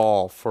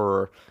fall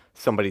for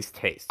somebody's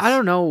taste? I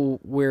don't know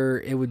where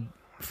it would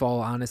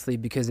fall, honestly,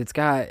 because it's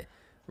got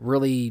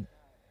really...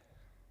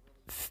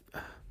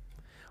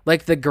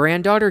 Like, the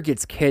granddaughter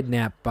gets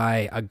kidnapped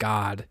by the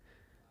god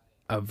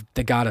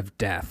of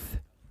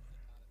death,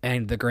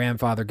 and the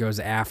grandfather goes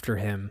after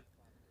him.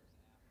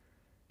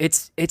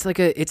 It's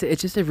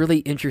just a really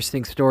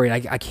interesting story.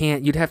 I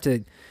can't. You'd have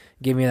to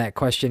give me that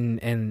question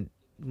and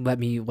let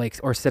me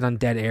or sit on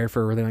dead air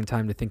for a really long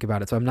time to think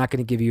about it. So I'm not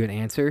going to give you an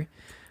answer.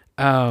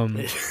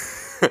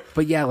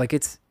 But yeah,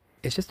 it's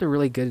just a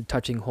really good,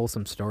 touching,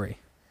 wholesome story.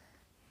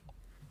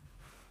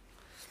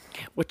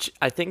 Which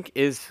I think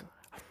is,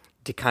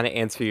 to kind of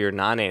answer your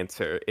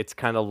non-answer, it's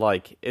kind of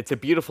like, it's a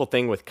beautiful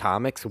thing with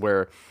comics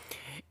where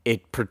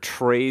it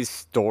portrays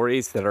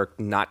stories that are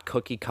not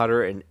cookie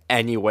cutter in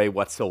any way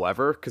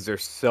whatsoever because they're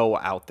so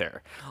out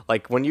there.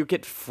 Like, when you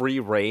get free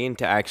reign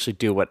to actually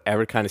do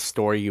whatever kind of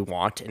story you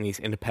want in these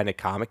independent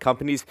comic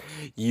companies,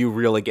 you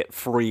really get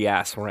free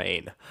ass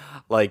reign.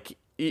 Like,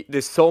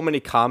 there's so many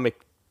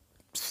comic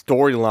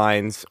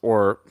storylines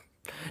or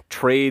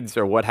trades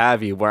or what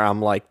have you where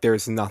I'm like,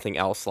 there's nothing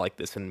else like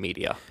this in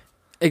media.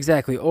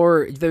 Exactly.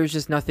 Or there's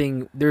just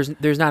nothing,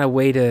 there's not a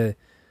way to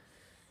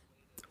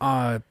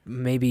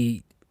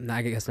maybe,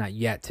 I guess not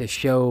yet, to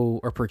show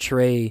or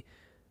portray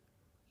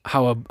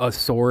how a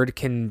sword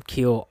can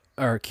kill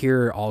or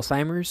cure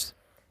Alzheimer's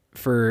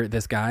for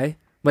this guy.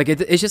 Like,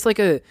 it's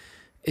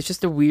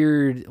just a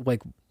weird,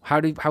 like,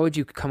 how would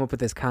you come up with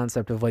this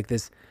concept of like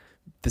this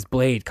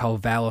blade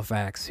called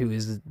Valifax, who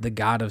is the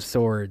god of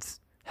swords,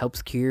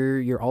 helps cure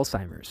your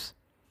Alzheimer's?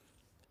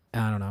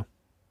 I don't know.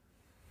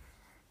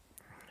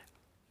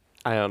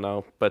 I don't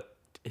know, but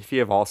if you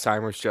have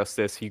Alzheimer's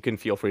Justice, you can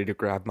feel free to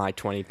grab my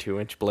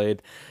 22-inch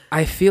blade.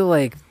 I feel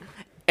like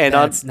And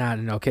that's not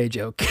an okay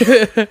joke.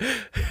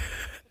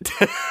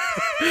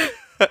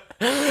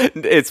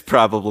 it's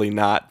probably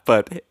not,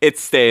 but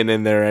it's staying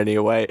in there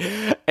anyway.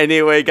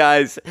 Anyway,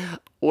 guys,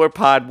 we're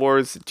Pod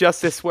Wars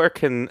Justice. Where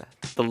can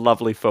the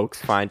lovely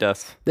folks find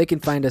us? They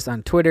can find us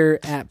on Twitter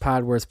at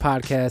Podwars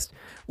Podcast.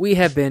 We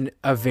have been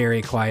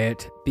very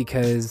quiet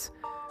because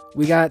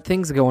we got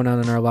things going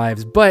on in our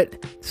lives,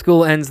 but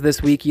school ends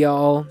this week,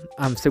 y'all.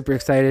 I'm super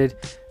excited,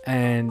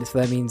 and so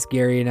that means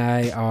Gary and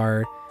I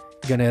are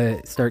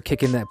gonna start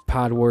kicking that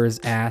Pod Wars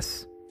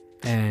ass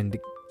and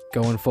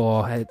going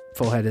full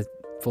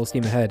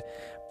steam ahead.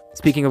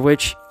 Speaking of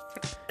which,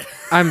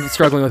 I'm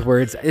struggling with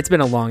words. It's been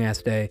a long ass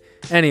day.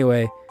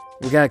 Anyway,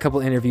 we got a couple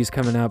interviews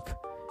coming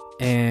up,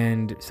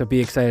 and so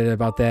be excited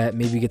about that.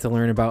 Maybe get to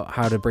learn about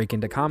how to break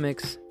into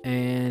comics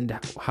and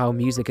how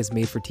music is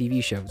made for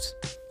TV shows.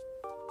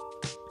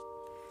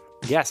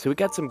 Yeah, so we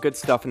got some good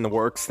stuff in the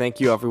works. Thank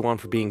you, everyone,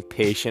 for being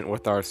patient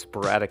with our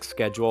sporadic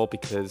schedule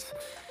because,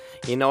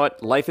 you know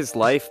what? Life is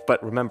life,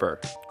 but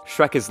remember,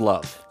 Shrek is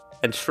love,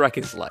 and Shrek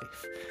is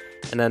life.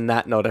 And on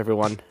that note,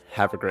 everyone,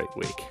 have a great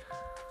week.